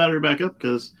doesn't have battery backup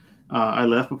because I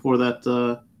left before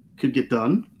that could get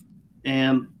done,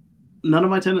 and none of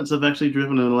my tenants have actually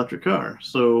driven an electric car.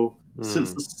 So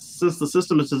since the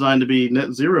system is designed to be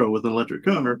net zero with an electric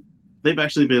car, they've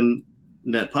actually been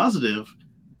net positive,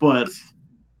 but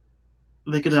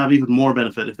they could have even more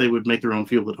benefit if they would make their own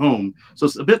fuel at home. So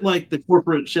it's a bit like the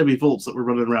corporate Chevy Volts that were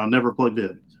running around, never plugged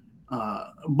in,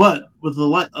 but with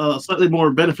a slightly more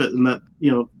benefit in that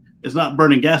it's not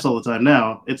burning gas all the time.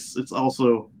 Now it's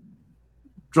also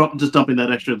just dumping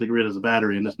that extra in the grid as a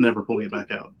battery, and it's never pulling it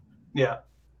back out. Yeah.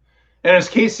 And as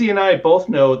Casey and I both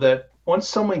know, that once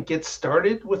someone gets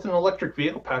started with an electric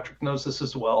vehicle, Patrick knows this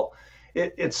as well,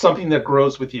 it's something that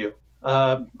grows with you.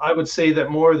 I would say that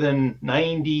more than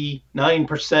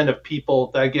 99% of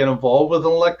people that get involved with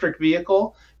an electric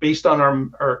vehicle, based on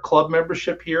our club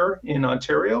membership here in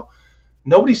Ontario,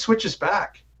 nobody switches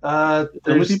back. The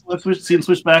only people I've seen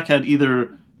switch back had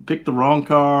either picked the wrong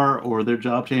car, or their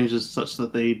job changes such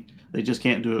that they just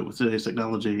can't do it with today's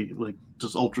technology, like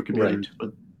just ultra commuters. Right.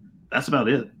 But that's about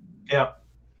it. Yeah.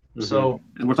 Mm-hmm. So,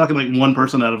 and we're talking like one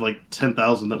person out of like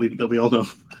 10,000 that we all know.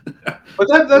 But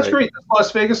that's great. The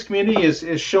Las Vegas community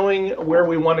is showing where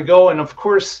we want to go, and of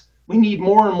course we need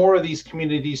more and more of these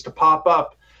communities to pop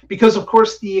up, because of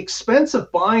course the expense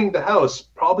of buying the house,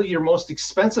 probably your most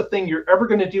expensive thing you're ever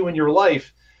going to do in your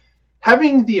life,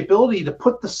 having the ability to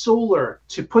put the solar,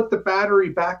 to put the battery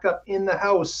backup in the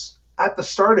house at the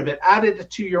start of it, added it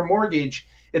to your mortgage,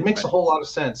 it makes a whole lot of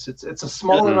sense. It's a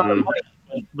small amount of money,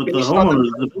 but the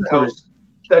homeowner,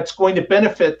 that's going to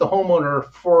benefit the homeowner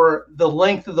for the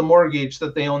length of the mortgage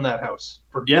that they own that house.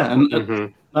 And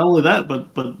not only that,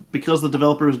 but because the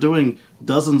developer is doing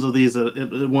dozens of these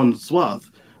in one swath,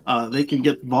 they can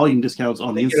get volume discounts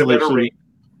on the installation.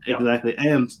 Exactly,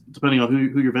 and depending on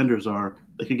who your vendors are,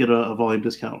 they could get a volume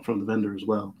discount from the vendor as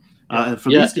well. And for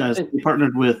these guys, we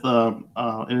partnered with an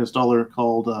installer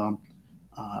called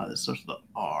it starts with the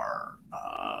R.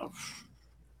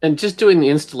 And just doing the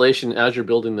installation as you're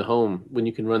building the home, when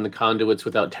you can run the conduits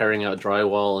without tearing out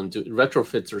drywall, and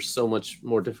retrofits are so much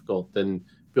more difficult than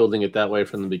building it that way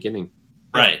from the beginning.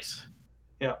 Right.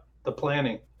 Yeah, the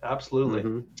planning, absolutely.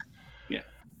 Mm-hmm. Yeah.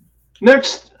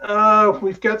 Next,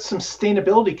 we've got some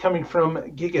sustainability coming from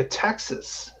Giga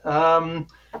Texas.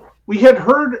 We had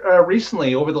heard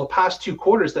recently over the past 2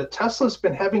 quarters that Tesla's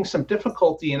been having some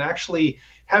difficulty in actually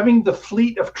having the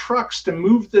fleet of trucks to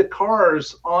move the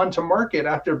cars onto market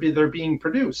after they're being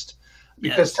produced,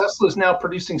 because Tesla is now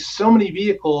producing so many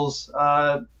vehicles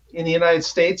in the United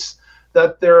States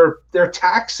that they're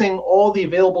taxing all the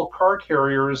available car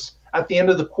carriers at the end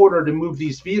of the quarter to move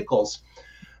these vehicles.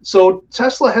 So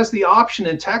Tesla has the option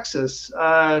in Texas,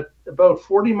 about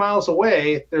 40 miles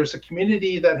away. There's a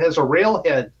community that has a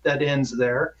railhead that ends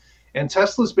there, and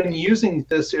Tesla's been using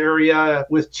this area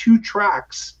with 2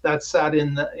 tracks that sat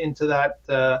into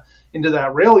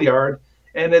that rail yard,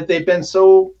 and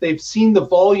they've seen the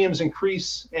volumes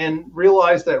increase and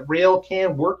realized that rail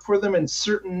can work for them in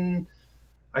certain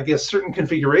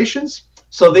configurations.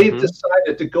 So they've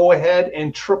decided to go ahead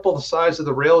and triple the size of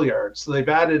the rail yard. So they've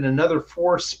added another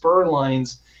 4 spur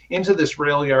lines into this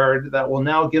rail yard that will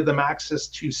now give them access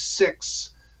to 6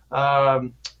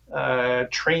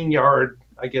 train yard,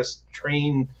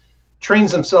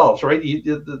 trains themselves, right?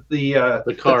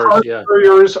 The car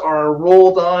carriers are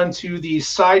rolled onto these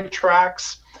side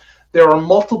tracks There are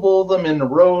multiple of them in the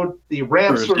road. The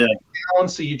ramps are Yeah. down,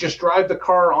 so you just drive the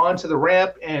car onto the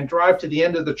ramp and drive to the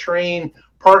end of the train,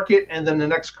 park it, and then the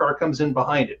next car comes in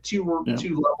behind it. Two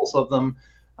levels of them.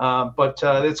 But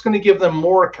it's going to give them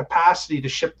more capacity to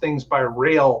ship things by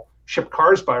rail, ship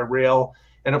cars by rail.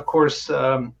 And of course,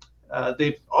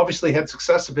 they've obviously had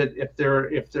success of it if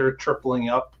they're tripling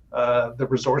up the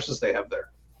resources they have there.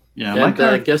 Yeah, and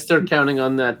I guess they're counting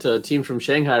on that team from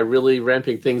Shanghai really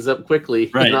ramping things up quickly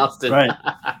in Austin. Right.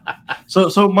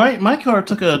 So my car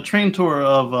took a train tour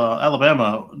of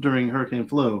Alabama during Hurricane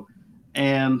Flo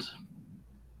and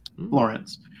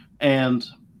Florence, and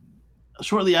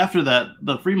shortly after that,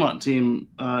 the Fremont team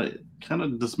kind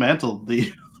of dismantled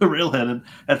the railhead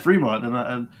at Fremont,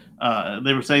 and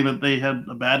they were saying that they had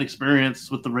a bad experience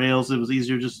with the rails. It was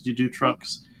easier just to do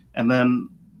trucks, and then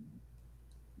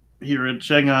here at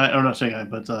Shanghai, or not Shanghai,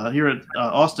 but here at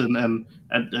Austin and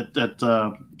at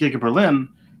Giga Berlin,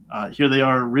 here they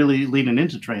are really leaning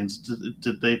into trains.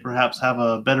 Did they perhaps have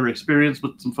a better experience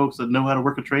with some folks that know how to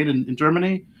work a train in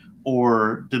Germany,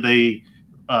 or did they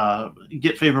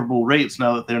get favorable rates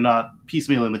now that they're not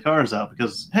piecemealing the cars out?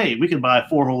 Because, hey, we can buy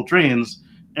 4 whole trains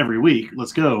every week.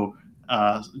 Let's go.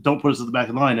 Don't put us at the back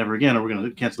of the line ever again, or we're going to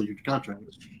cancel your contract.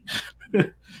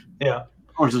 Yeah.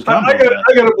 I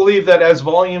gotta believe that as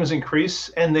volumes increase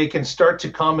and they can start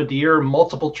to commandeer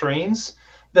multiple trains,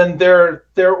 then their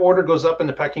order goes up in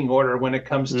the pecking order when it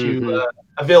comes to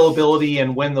availability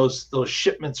and when those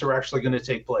shipments are actually going to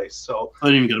take place. So I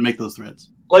didn't even got to make those threads.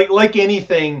 Like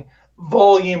anything,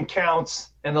 volume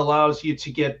counts and allows you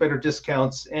to get better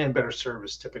discounts and better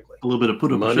service typically. A little bit of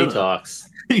put up money talks.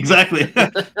 Exactly.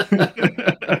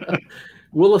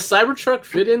 Will a Cybertruck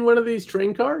fit in one of these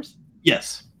train cars?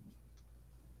 Yes.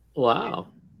 Wow.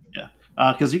 Yeah,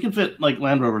 because you can fit like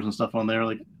Land Rovers and stuff on there,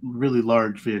 like really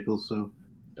large vehicles. So,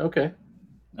 okay,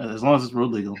 as long as it's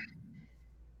road legal.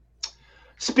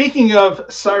 Speaking of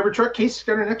Cybertruck, Casey's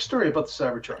got our next story about the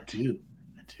Cybertruck. I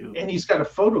do. And he's got a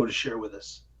photo to share with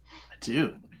us. I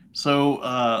do.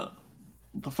 So,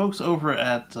 the folks over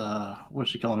at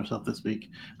what's she calling herself this week?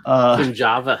 In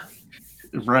Java.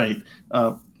 Right.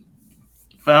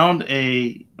 Found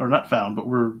but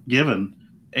we're given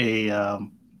a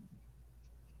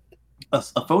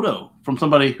photo from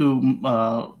somebody who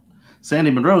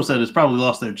Sandy Monroe said has probably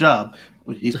lost their job.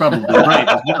 He's probably right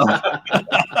as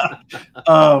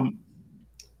well.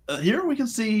 Here we can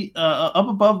see up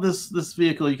above this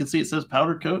vehicle, you can see it says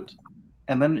powder coat,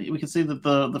 and then we can see that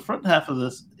the front half of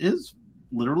this is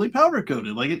literally powder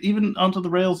coated, like it even onto the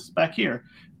rails back here.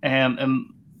 And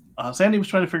Sandy was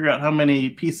trying to figure out how many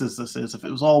pieces this is, if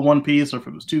it was all one piece or if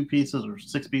it was 2 pieces or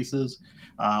 6 pieces.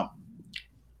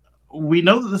 We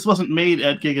know that this wasn't made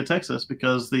at Giga Texas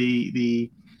because the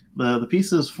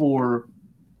pieces for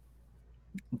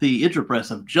the IntraPress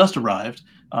have just arrived.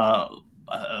 At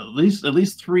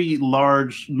least 3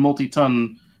 large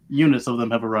multi-ton units of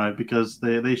them have arrived because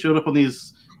they showed up on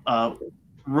these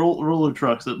roller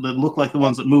trucks that look like the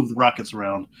ones that move the rockets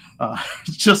around,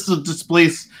 just to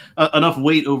displace enough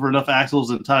weight over enough axles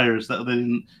and tires that they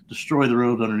didn't destroy the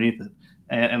road underneath it.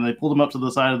 And they pulled them up to the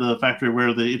side of the factory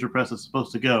where the IntraPress is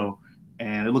supposed to go,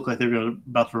 and it looked like they were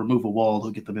about to remove a wall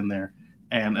to get them in there.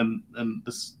 And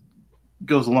this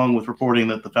goes along with reporting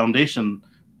that the foundation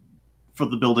for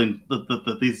the building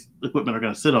that these equipment are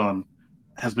going to sit on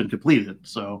has been completed.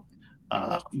 So,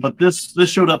 but this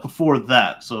showed up before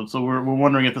that. So we're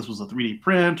wondering if this was a 3D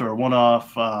print or a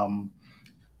one-off.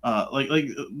 Like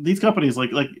these companies,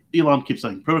 like Elon keeps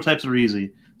saying, prototypes are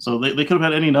easy. So they could have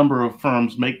had any number of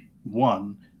firms make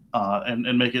one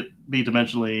and make it be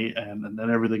dimensionally and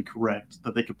everything correct,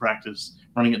 that they could practice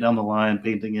running it down the line,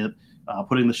 painting it,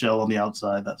 putting the shell on the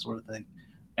outside, that sort of thing.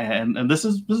 And this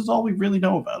is all we really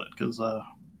know about it, because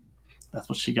that's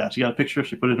what she got. She got a picture,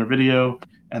 she put it in her video,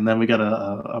 and then we got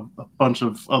a bunch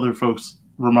of other folks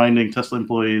reminding Tesla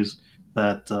employees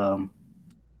that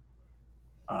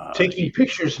taking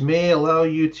pictures may allow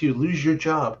you to lose your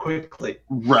job quickly.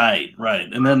 Right.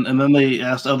 And then they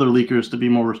asked other leakers to be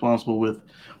more responsible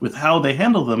with how they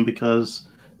handle them, because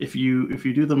if you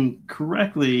do them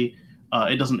correctly,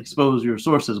 it doesn't expose your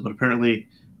sources. But apparently,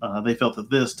 they felt that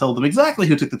this told them exactly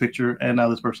who took the picture, and now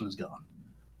this person is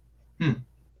gone.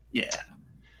 Yeah.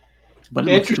 But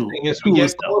interesting as we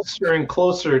get closer and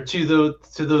closer to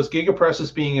those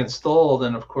gigapresses being installed,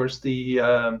 and of course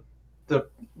the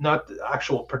not the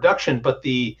actual production, but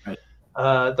the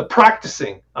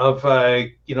practicing of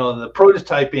the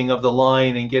prototyping of the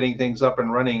line and getting things up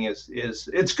and running is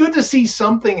it's good to see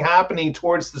something happening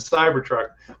towards the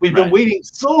Cybertruck. We've been waiting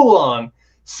so long.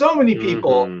 So many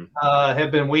people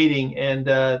have been waiting, and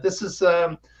this is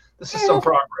this is some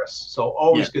progress. So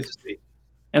always good to see.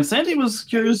 And Sandy was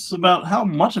curious about how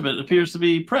much of it appears to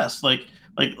be pressed, like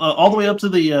all the way up to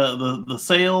the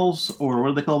sails, or what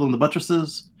do they call them, the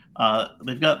buttresses.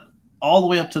 They've got all the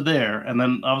way up to there, and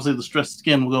then obviously the stressed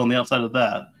skin will go on the outside of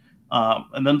that.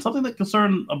 And then something that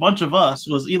concerned a bunch of us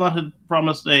was Elon had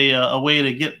promised a way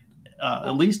to get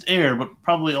at least air, but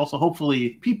probably also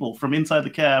hopefully people from inside the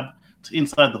cab to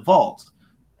inside the vault,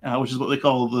 which is what they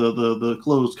call the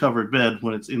closed covered bed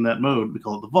when it's in that mode. We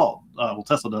call it the vault. Well,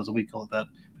 Tesla does, and we call it that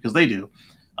because they do.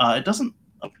 It doesn't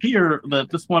appear that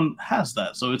this one has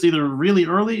that. So it's either really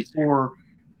early, or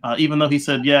even though he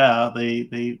said, yeah,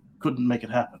 they couldn't make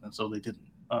it happen, and so they didn't.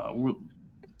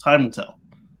 Time will tell.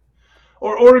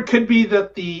 Or it could be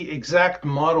that the exact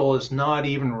model is not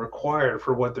even required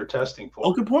for what they're testing for.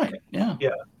 Oh, good point. Yeah. Yeah.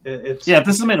 If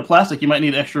this is made of plastic, you might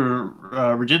need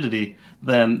extra rigidity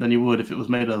than you would if it was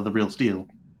made out of the real steel.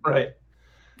 Right.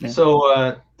 Yeah.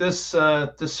 So this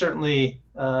certainly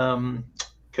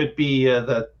could be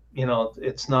that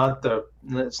it's not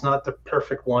the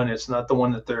perfect one. It's not the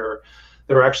one that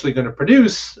they're actually going to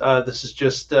produce. This is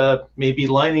just maybe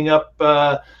lining up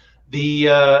the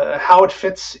how it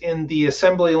fits in the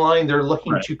assembly line they're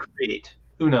looking to create.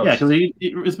 Who knows? Yeah, because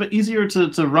it's easier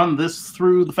to run this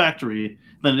through the factory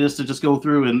than it is to just go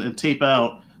through and tape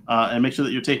out and make sure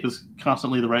that your tape is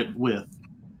constantly the right width.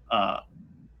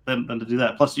 Than to do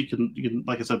that. Plus, you can,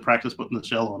 like I said, practice putting the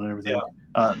shell on and everything.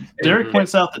 Yeah. Derek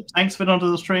points out that tanks fit onto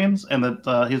those trains, and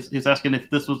that he's asking if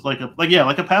this was like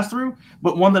a pass through,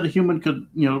 but one that a human could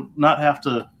not have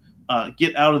to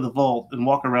get out of the vault and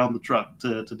walk around the truck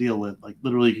to deal with. Like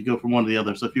literally, you could go from one to the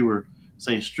other. So if you were,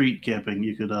 say, street camping,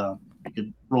 you could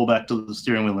roll back to the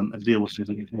steering wheel and deal with things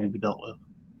that can be dealt with.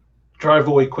 Drive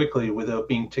away quickly without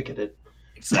being ticketed.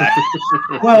 Exactly.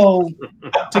 Well,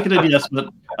 ticketed, yes, but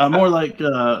more like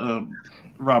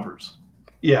robbers.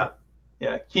 Yeah.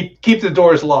 Keep the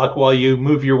doors locked while you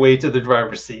move your way to the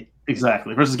driver's seat.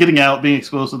 Exactly. Versus getting out, being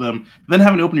exposed to them, then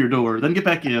having to open your door, then get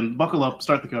back in, buckle up,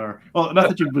 start the car. Well, not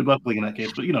that you'd be buckling in that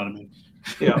case, but you know what I mean.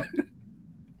 Yeah.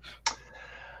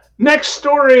 Next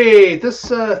story.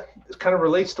 This kind of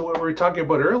relates to what we were talking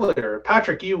about earlier.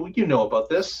 Patrick, you know about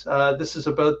this. This is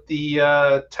about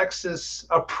the Texas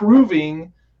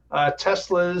approving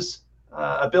Tesla's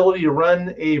ability to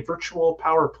run a virtual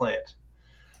power plant.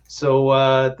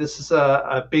 So this is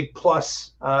a big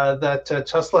plus that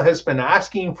Tesla has been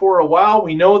asking for a while.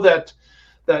 We know that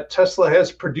Tesla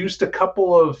has produced a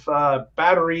couple of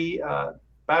battery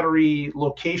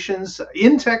locations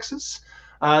in Texas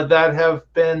that have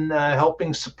been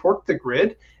helping support the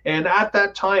grid. And at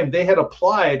that time, they had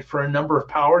applied for a number of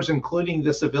powers, including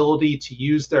this ability to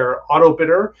use their auto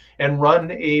bidder and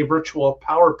run a virtual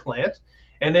power plant.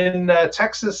 And in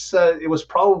Texas, it was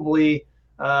probably,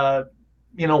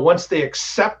 once they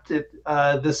accepted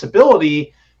this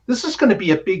ability, this is going to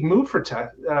be a big move for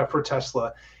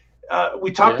Tesla.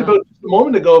 We talked about a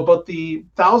moment ago about the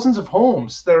thousands of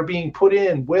homes that are being put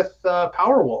in with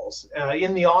power walls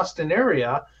in the Austin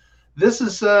area. This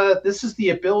is the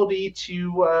ability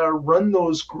to run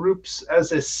those groups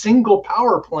as a single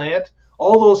power plant,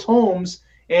 all those homes,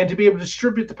 and to be able to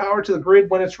distribute the power to the grid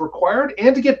when it's required,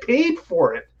 and to get paid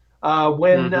for it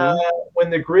when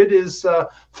the grid is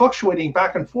fluctuating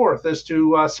back and forth as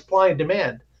to supply and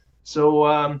demand.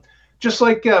 So just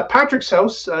like Patrick's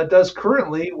house does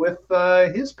currently with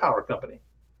his power company.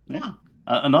 Yeah.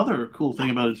 Another cool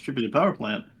thing about a distributed power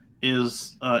plant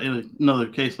is in another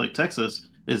case like Texas,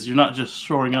 is you're not just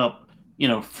shoring up,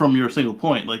 from your single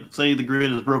point. Like say the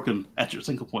grid is broken at your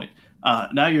single point.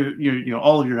 Now you're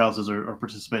all of your houses are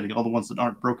participating, all the ones that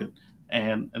aren't broken.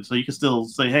 And so you can still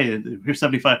say, hey, here's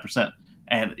 75%,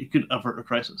 and it could avert a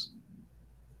crisis.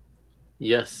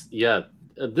 Yes. Yeah.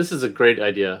 This is a great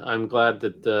idea. I'm glad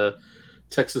that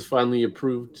Texas finally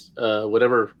approved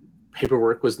whatever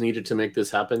paperwork was needed to make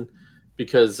this happen,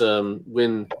 because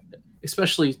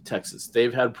especially Texas,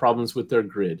 they've had problems with their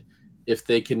grid. If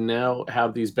they can now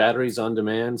have these batteries on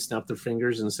demand, snap their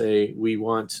fingers and say, we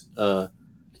want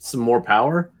some more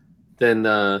power, then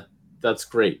that's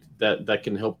great. That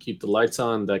can help keep the lights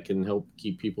on. That can help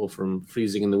keep people from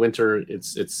freezing in the winter.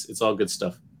 It's all good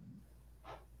stuff.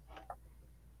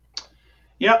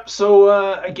 Yep.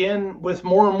 So again, with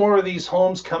more and more of these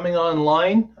homes coming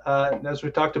online, as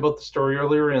we talked about the story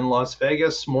earlier in Las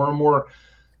Vegas, more and more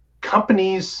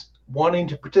companies wanting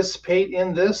to participate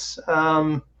in this.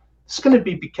 It's going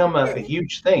to become a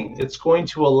huge thing. It's going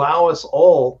to allow us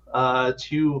all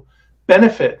to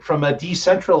benefit from a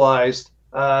decentralized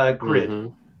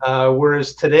grid.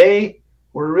 Whereas today,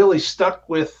 we're really stuck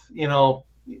with,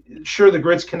 sure, the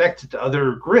grid's connected to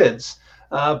other grids,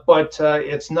 but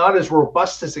it's not as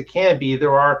robust as it can be.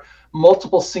 There are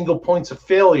multiple single points of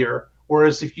failure,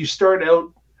 whereas if you start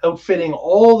outfitting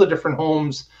all the different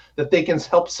homes that they can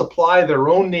help supply their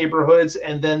own neighborhoods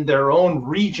and then their own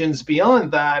regions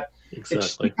beyond that, it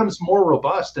just becomes more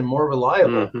robust and more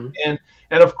reliable. And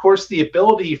of course, the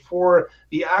ability for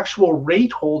the actual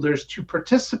rate holders to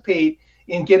participate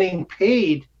in getting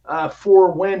paid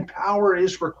for when power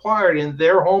is required and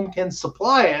their home can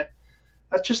supply it,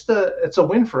 it's a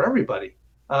win for everybody.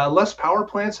 Less power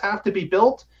plants have to be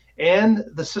built, and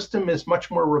the system is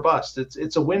much more robust.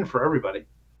 It's a win for everybody.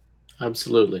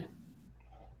 Absolutely.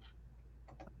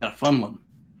 Got a fun one.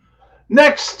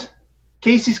 Next,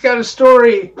 Casey's got a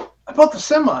story about the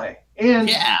semi, and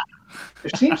they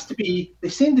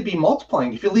seem to be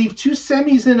multiplying. If you leave 2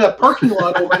 semis in a parking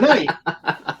lot overnight,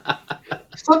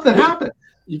 something happens.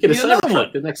 You get a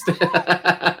Cybertruck the next day.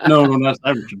 No, not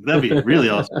Cybertruck. That'd be really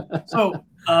awesome. So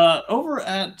over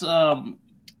at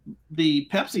the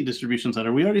Pepsi distribution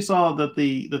center, we already saw that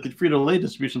the Frito-Lay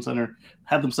distribution center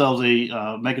had themselves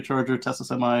a Mega Charger, Tesla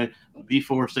Semi,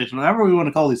 V4 station, whatever we want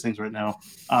to call these things right now.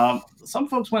 Some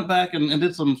folks went back and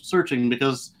did some searching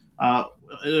because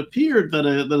it appeared that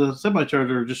a semi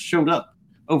charger just showed up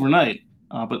overnight,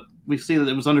 but we see that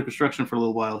it was under construction for a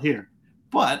little while here.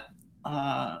 But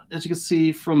as you can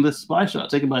see from this spy shot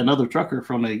taken by another trucker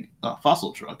from a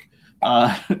fossil truck,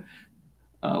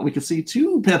 we can see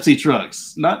 2 Pepsi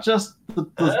trucks, not just the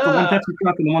one Pepsi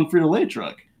truck and the one Frito-Lay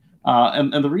truck.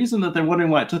 And the reason that they're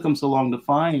wondering why it took them so long to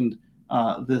find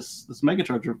this Mega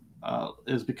Charger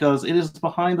is because it is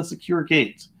behind the secure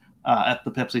gate at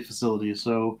the Pepsi facility.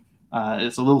 So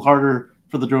it's a little harder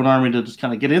for the drone army to just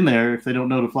kind of get in there if they don't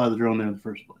know to fly the drone there in the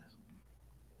first place.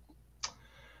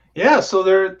 Yeah, so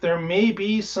there may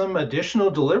be some additional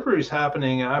deliveries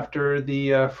happening after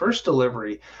the first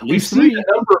delivery. We've seen a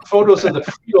number of photos of the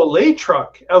Frito-Lay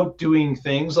truck out doing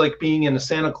things like being in a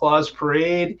Santa Claus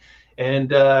parade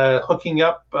and hooking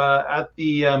up at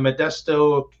the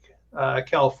Modesto,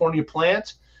 California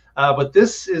plant. But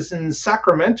this is in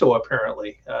Sacramento,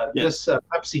 apparently. This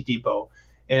Pepsi depot,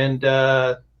 and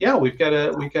we've got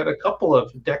a couple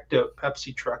of decked out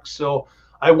Pepsi trucks. So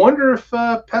I wonder if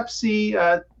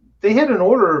Pepsi. They had an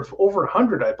order of over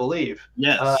 100, I believe.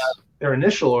 Yes. Their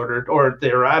initial order or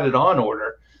their added on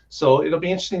order. So it'll be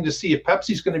interesting to see if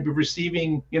Pepsi's going to be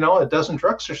receiving, a dozen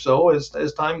trucks or so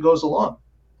as time goes along.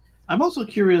 I'm also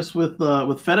curious with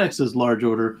FedEx's large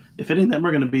order, if any of them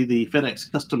are going to be the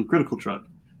FedEx Custom Critical Truck,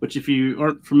 which if you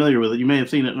aren't familiar with it, you may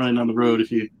have seen it running on the road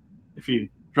if you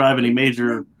drive any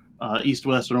major east,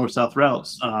 west, or north, south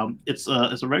routes. It's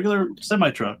a regular semi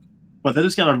truck. But then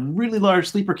it's got a really large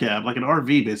sleeper cab, like an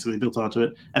RV basically built onto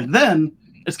it. And then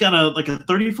it's got a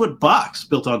 30-foot box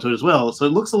built onto it as well. So it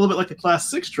looks a little bit like a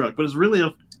Class 6 truck, but it's really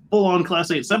a full-on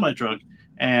Class 8 semi-truck.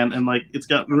 And like it's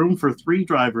got room for 3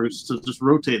 drivers to just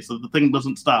rotate so the thing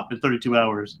doesn't stop in 32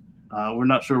 hours. We're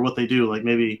not sure what they do, like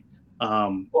maybe...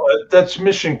 that's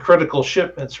mission critical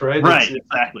shipments, right? Right,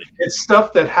 exactly. It's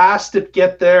stuff that has to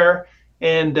get there.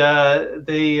 And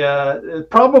they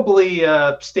probably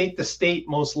state to state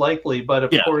most likely, but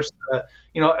of course,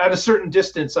 at a certain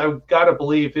distance, I've got to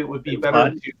believe it would be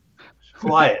better to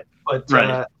fly it. But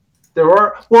right. there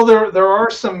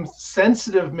are some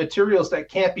sensitive materials that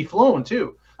can't be flown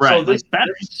too. Right. So this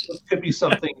could be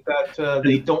something that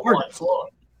they don't want flown.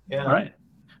 Yeah. Right.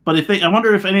 But I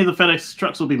wonder if any of the FedEx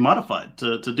trucks will be modified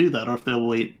to do that, or if they'll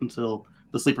wait until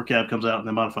the sleeper cab comes out and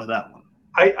then modify that one.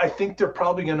 I think they're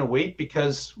probably going to wait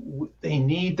because they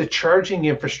need the charging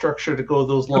infrastructure to go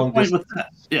those long distances.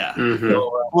 Yeah. Mm-hmm.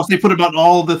 So, unless they put about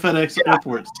all the FedEx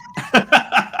airports,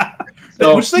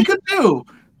 which they could do.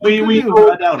 We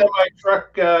know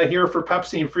semi-truck here for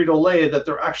Pepsi and Frito-Lay that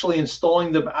they're actually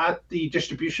installing them at the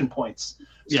distribution points.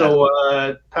 Yeah.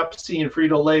 So Pepsi and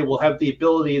Frito-Lay will have the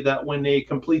ability that when they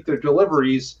complete their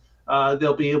deliveries,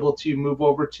 they'll be able to move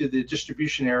over to the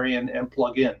distribution area and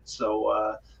plug in.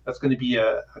 So that's going to be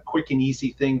a quick and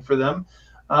easy thing for them.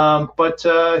 I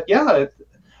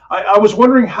was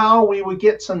wondering how we would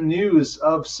get some news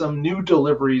of some new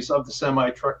deliveries of the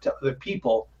semi-truck to other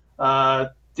people.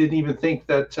 Didn't even think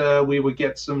that we would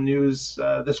get some news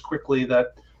this quickly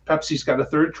that Pepsi's got a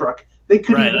 3rd truck. They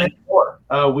could even have more.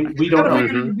 We don't know.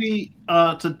 It would be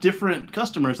to different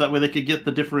customers. That way they could get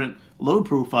the different load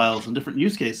profiles and different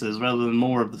use cases rather than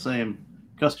more of the same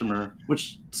customer,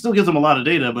 which still gives them a lot of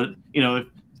data. But if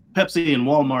Pepsi and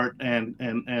Walmart and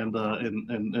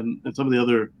some of the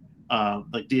other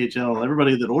like DHL,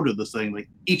 everybody that ordered this thing, like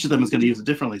each of them is going to use it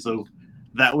differently. So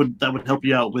that would help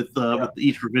you out with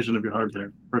each revision of your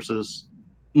hardware versus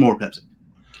more Pepsi.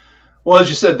 Well, as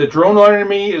you said, the drone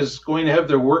army is going to have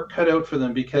their work cut out for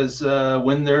them because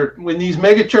when these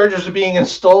mega chargers are being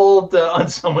installed on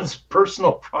someone's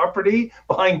personal property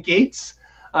behind gates,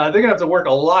 they're going to have to work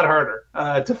a lot harder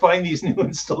to find these new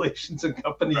installations and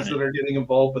companies that are getting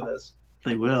involved with this.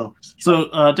 They will.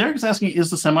 So Derek is asking,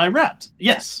 is the semi wrapped?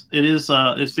 Yes, it is.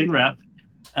 It's being wrapped,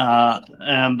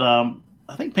 and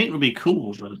I think paint would be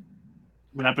cool, but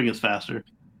wrapping is faster.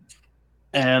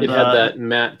 And it had that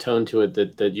matte tone to it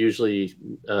that usually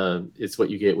is what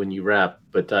you get when you wrap,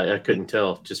 but I couldn't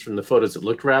tell just from the photos. It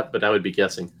looked wrapped, but I would be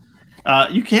guessing.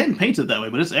 You can paint it that way,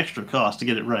 but it's extra cost to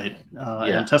get it right.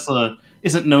 And Tesla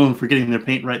isn't known for getting their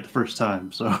paint right the first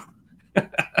time, so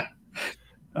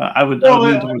I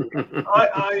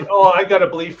got to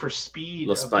believe for speed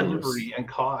of delivery and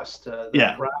cost.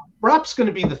 Wrap's going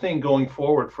to be the thing going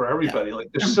forward for everybody. Like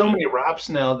there's so many wraps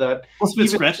now that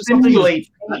simulate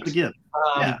paint.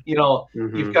 You know,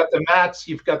 you've got the mattes,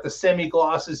 you've got the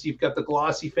semi-glosses, you've got the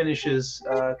glossy finishes.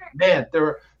 Man,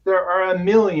 there are a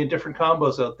million different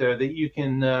combos out there that you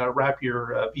can wrap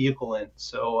your vehicle in.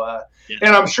 So,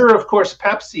 and I'm sure, of course,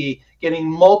 Pepsi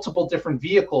getting multiple different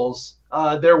vehicles.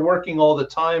 They're working all the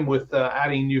time with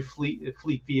adding new fleet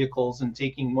vehicles and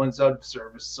taking ones out of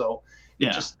service. So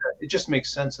it just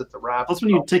makes sense that the wrap. Plus, when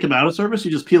you take them out of service,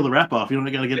 you just peel the wrap off. You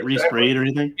don't got to get it resprayed or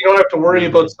anything. You don't have to worry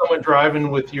about someone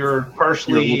driving with your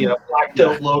partially blacked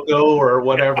out logo or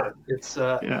whatever. It's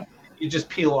you just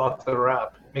peel off the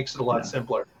wrap. Makes it a lot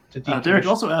simpler. Derek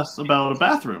also asked about a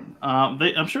bathroom.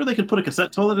 I'm sure they could put a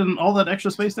cassette toilet in all that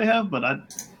extra space they have, but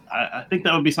I think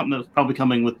that would be something that's probably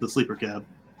coming with the sleeper cab.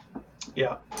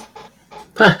 Yeah.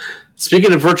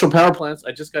 Speaking of virtual power plants,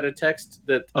 I just got a text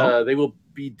that they will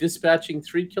be dispatching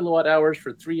 3 kilowatt hours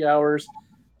for 3 hours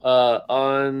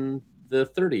on the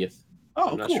 30th.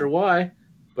 I'm not sure why,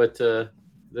 but on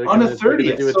the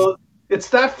 30th. So it's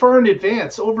that far in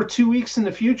advance. Over 2 weeks in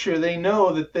the future, they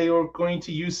know that they are going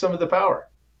to use some of the power.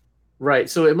 Right.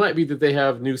 So it might be that they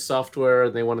have new software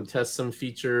and they want to test some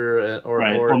feature,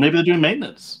 or maybe they're doing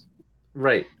maintenance.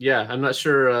 Right. Yeah, I'm not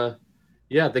sure.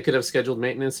 They could have scheduled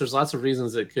maintenance. There's lots of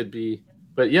reasons it could be.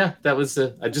 But yeah, that was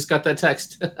I just got that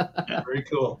text. Very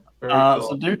cool. Very cool.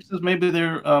 So Derek says maybe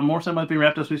there more semis being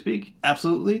wrapped as we speak.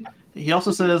 Absolutely. He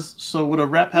also says, so would a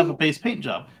wrap have a base paint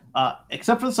job?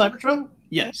 Except for the Cybertruck?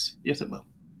 Yes. Yes, it will.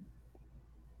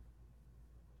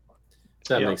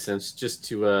 That makes sense. Just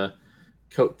to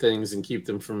coat things and keep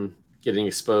them from getting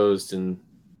exposed and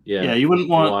you wouldn't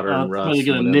want water and rust to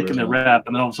get a nick in the wrap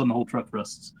and then all of a sudden the whole truck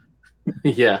rusts.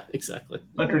 Yeah, exactly.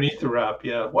 Underneath the wrap,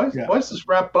 why is this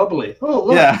wrap bubbly? Oh,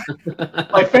 look,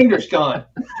 my finger's gone.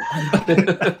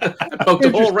 Poked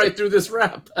a hole right through this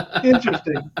wrap.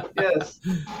 Interesting. Yes.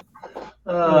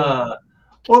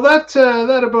 Well,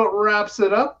 that about wraps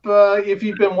it up. If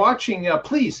you've been watching,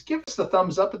 please give us the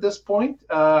thumbs up at this point.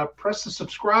 Press the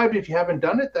subscribe if you haven't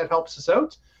done it. That helps us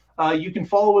out. You can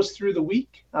follow us through the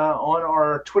week on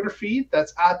our Twitter feed.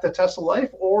 That's at The Tesla Life,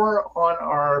 or on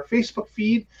our Facebook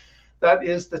feed. That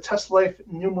is The Tesla Life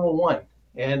 #1.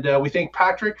 And we thank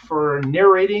Patrick for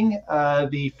narrating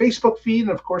the Facebook feed.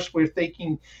 And, of course, we're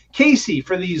thanking Casey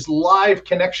for these live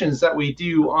connections that we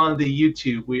do on the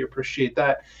YouTube. We appreciate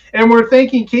that. And we're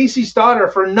thanking Casey's daughter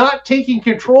for not taking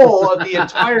control of the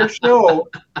entire show.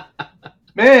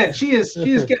 Man, she is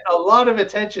getting a lot of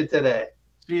attention today.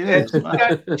 She is.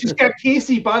 She's got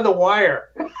Casey by the wire.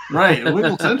 Right. A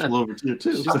little central over here,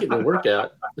 too. She's getting a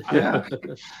workout. Yeah.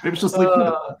 Maybe she'll sleep.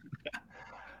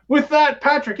 With that,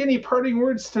 Patrick, any parting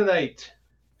words tonight?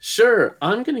 Sure.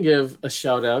 I'm going to give a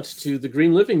shout out to the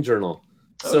Green Living Journal.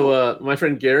 So my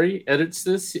friend Gary edits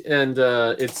this, and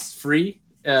it's free.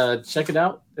 Check it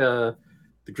out. The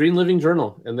Green Living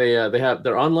Journal, and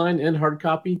they're online and hard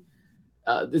copy.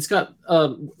 It's got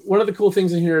one of the cool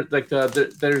things in here, like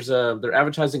they're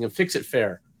advertising a fix-it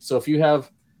fair. So if you have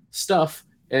stuff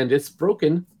and it's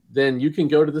broken, then you can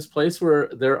go to this place where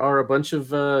there are a bunch of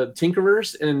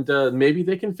tinkerers, and maybe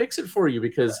they can fix it for you,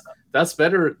 because that's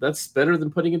better. That's better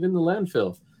than putting it in the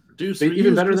landfill.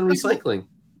 Even better than recycling.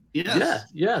 Yes.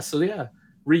 Yeah. So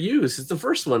reuse is the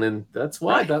first one, and that's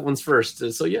why that one's first.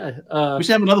 So we should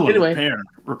have another one. Anyway,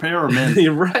 repair or mend.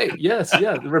 Right. Yes.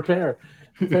 Yeah. The repair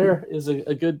is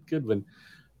a good one.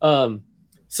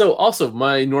 So also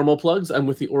my normal plugs. I'm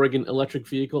with the Oregon Electric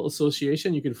Vehicle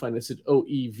Association. You can find us at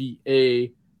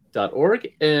oeva.org,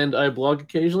 and I blog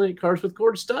occasionally at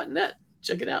carswithcords.net.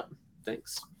 Check it out.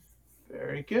 Thanks.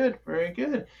 Very good. Very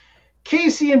good.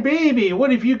 Casey and Baby,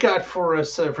 what have you got for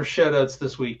us for shout-outs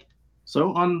this week?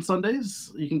 So on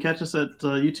Sundays, you can catch us at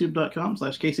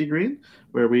youtube.com/Casey Green,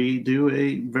 where we do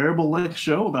a variable length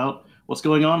show about what's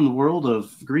going on in the world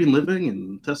of green living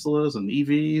and Teslas and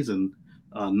EVs and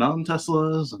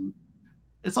non-Teslas, and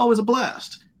it's always a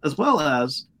blast. As well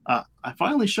as I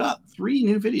finally shot 3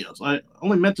 new videos. I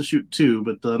only meant to shoot 2,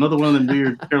 but another one of them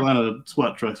weird Carolina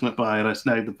SWAT trucks went by and I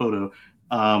snagged the photo.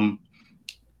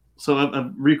 So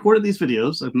I've recorded these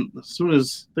videos, and as soon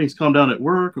as things calm down at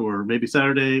work, or maybe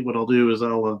Saturday, what I'll do is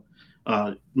I'll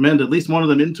mend at least one of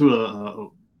them into a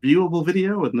viewable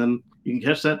video, and then you can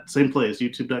catch that same place,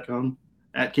 youtube.com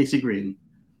 @CaseyGreen.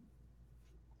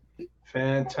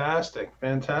 Fantastic.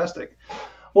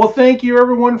 Well, thank you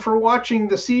everyone for watching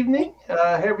this evening.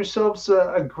 Have yourselves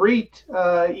a great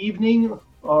evening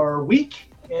or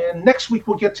week, and next week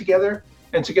we'll get together,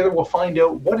 and together we'll find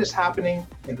out what is happening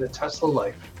in the Tesla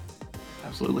life.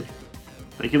 Absolutely.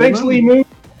 Thank you. Thanks, Lee Moon.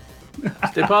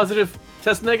 Stay positive.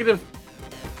 Test negative.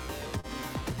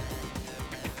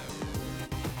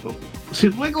 Oh,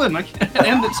 she's wiggling. I can't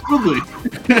end it smoothly.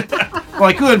 Well,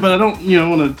 I could, but I don't,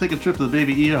 want to take a trip to the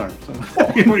baby ER. So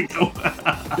here we go.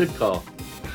 Good call.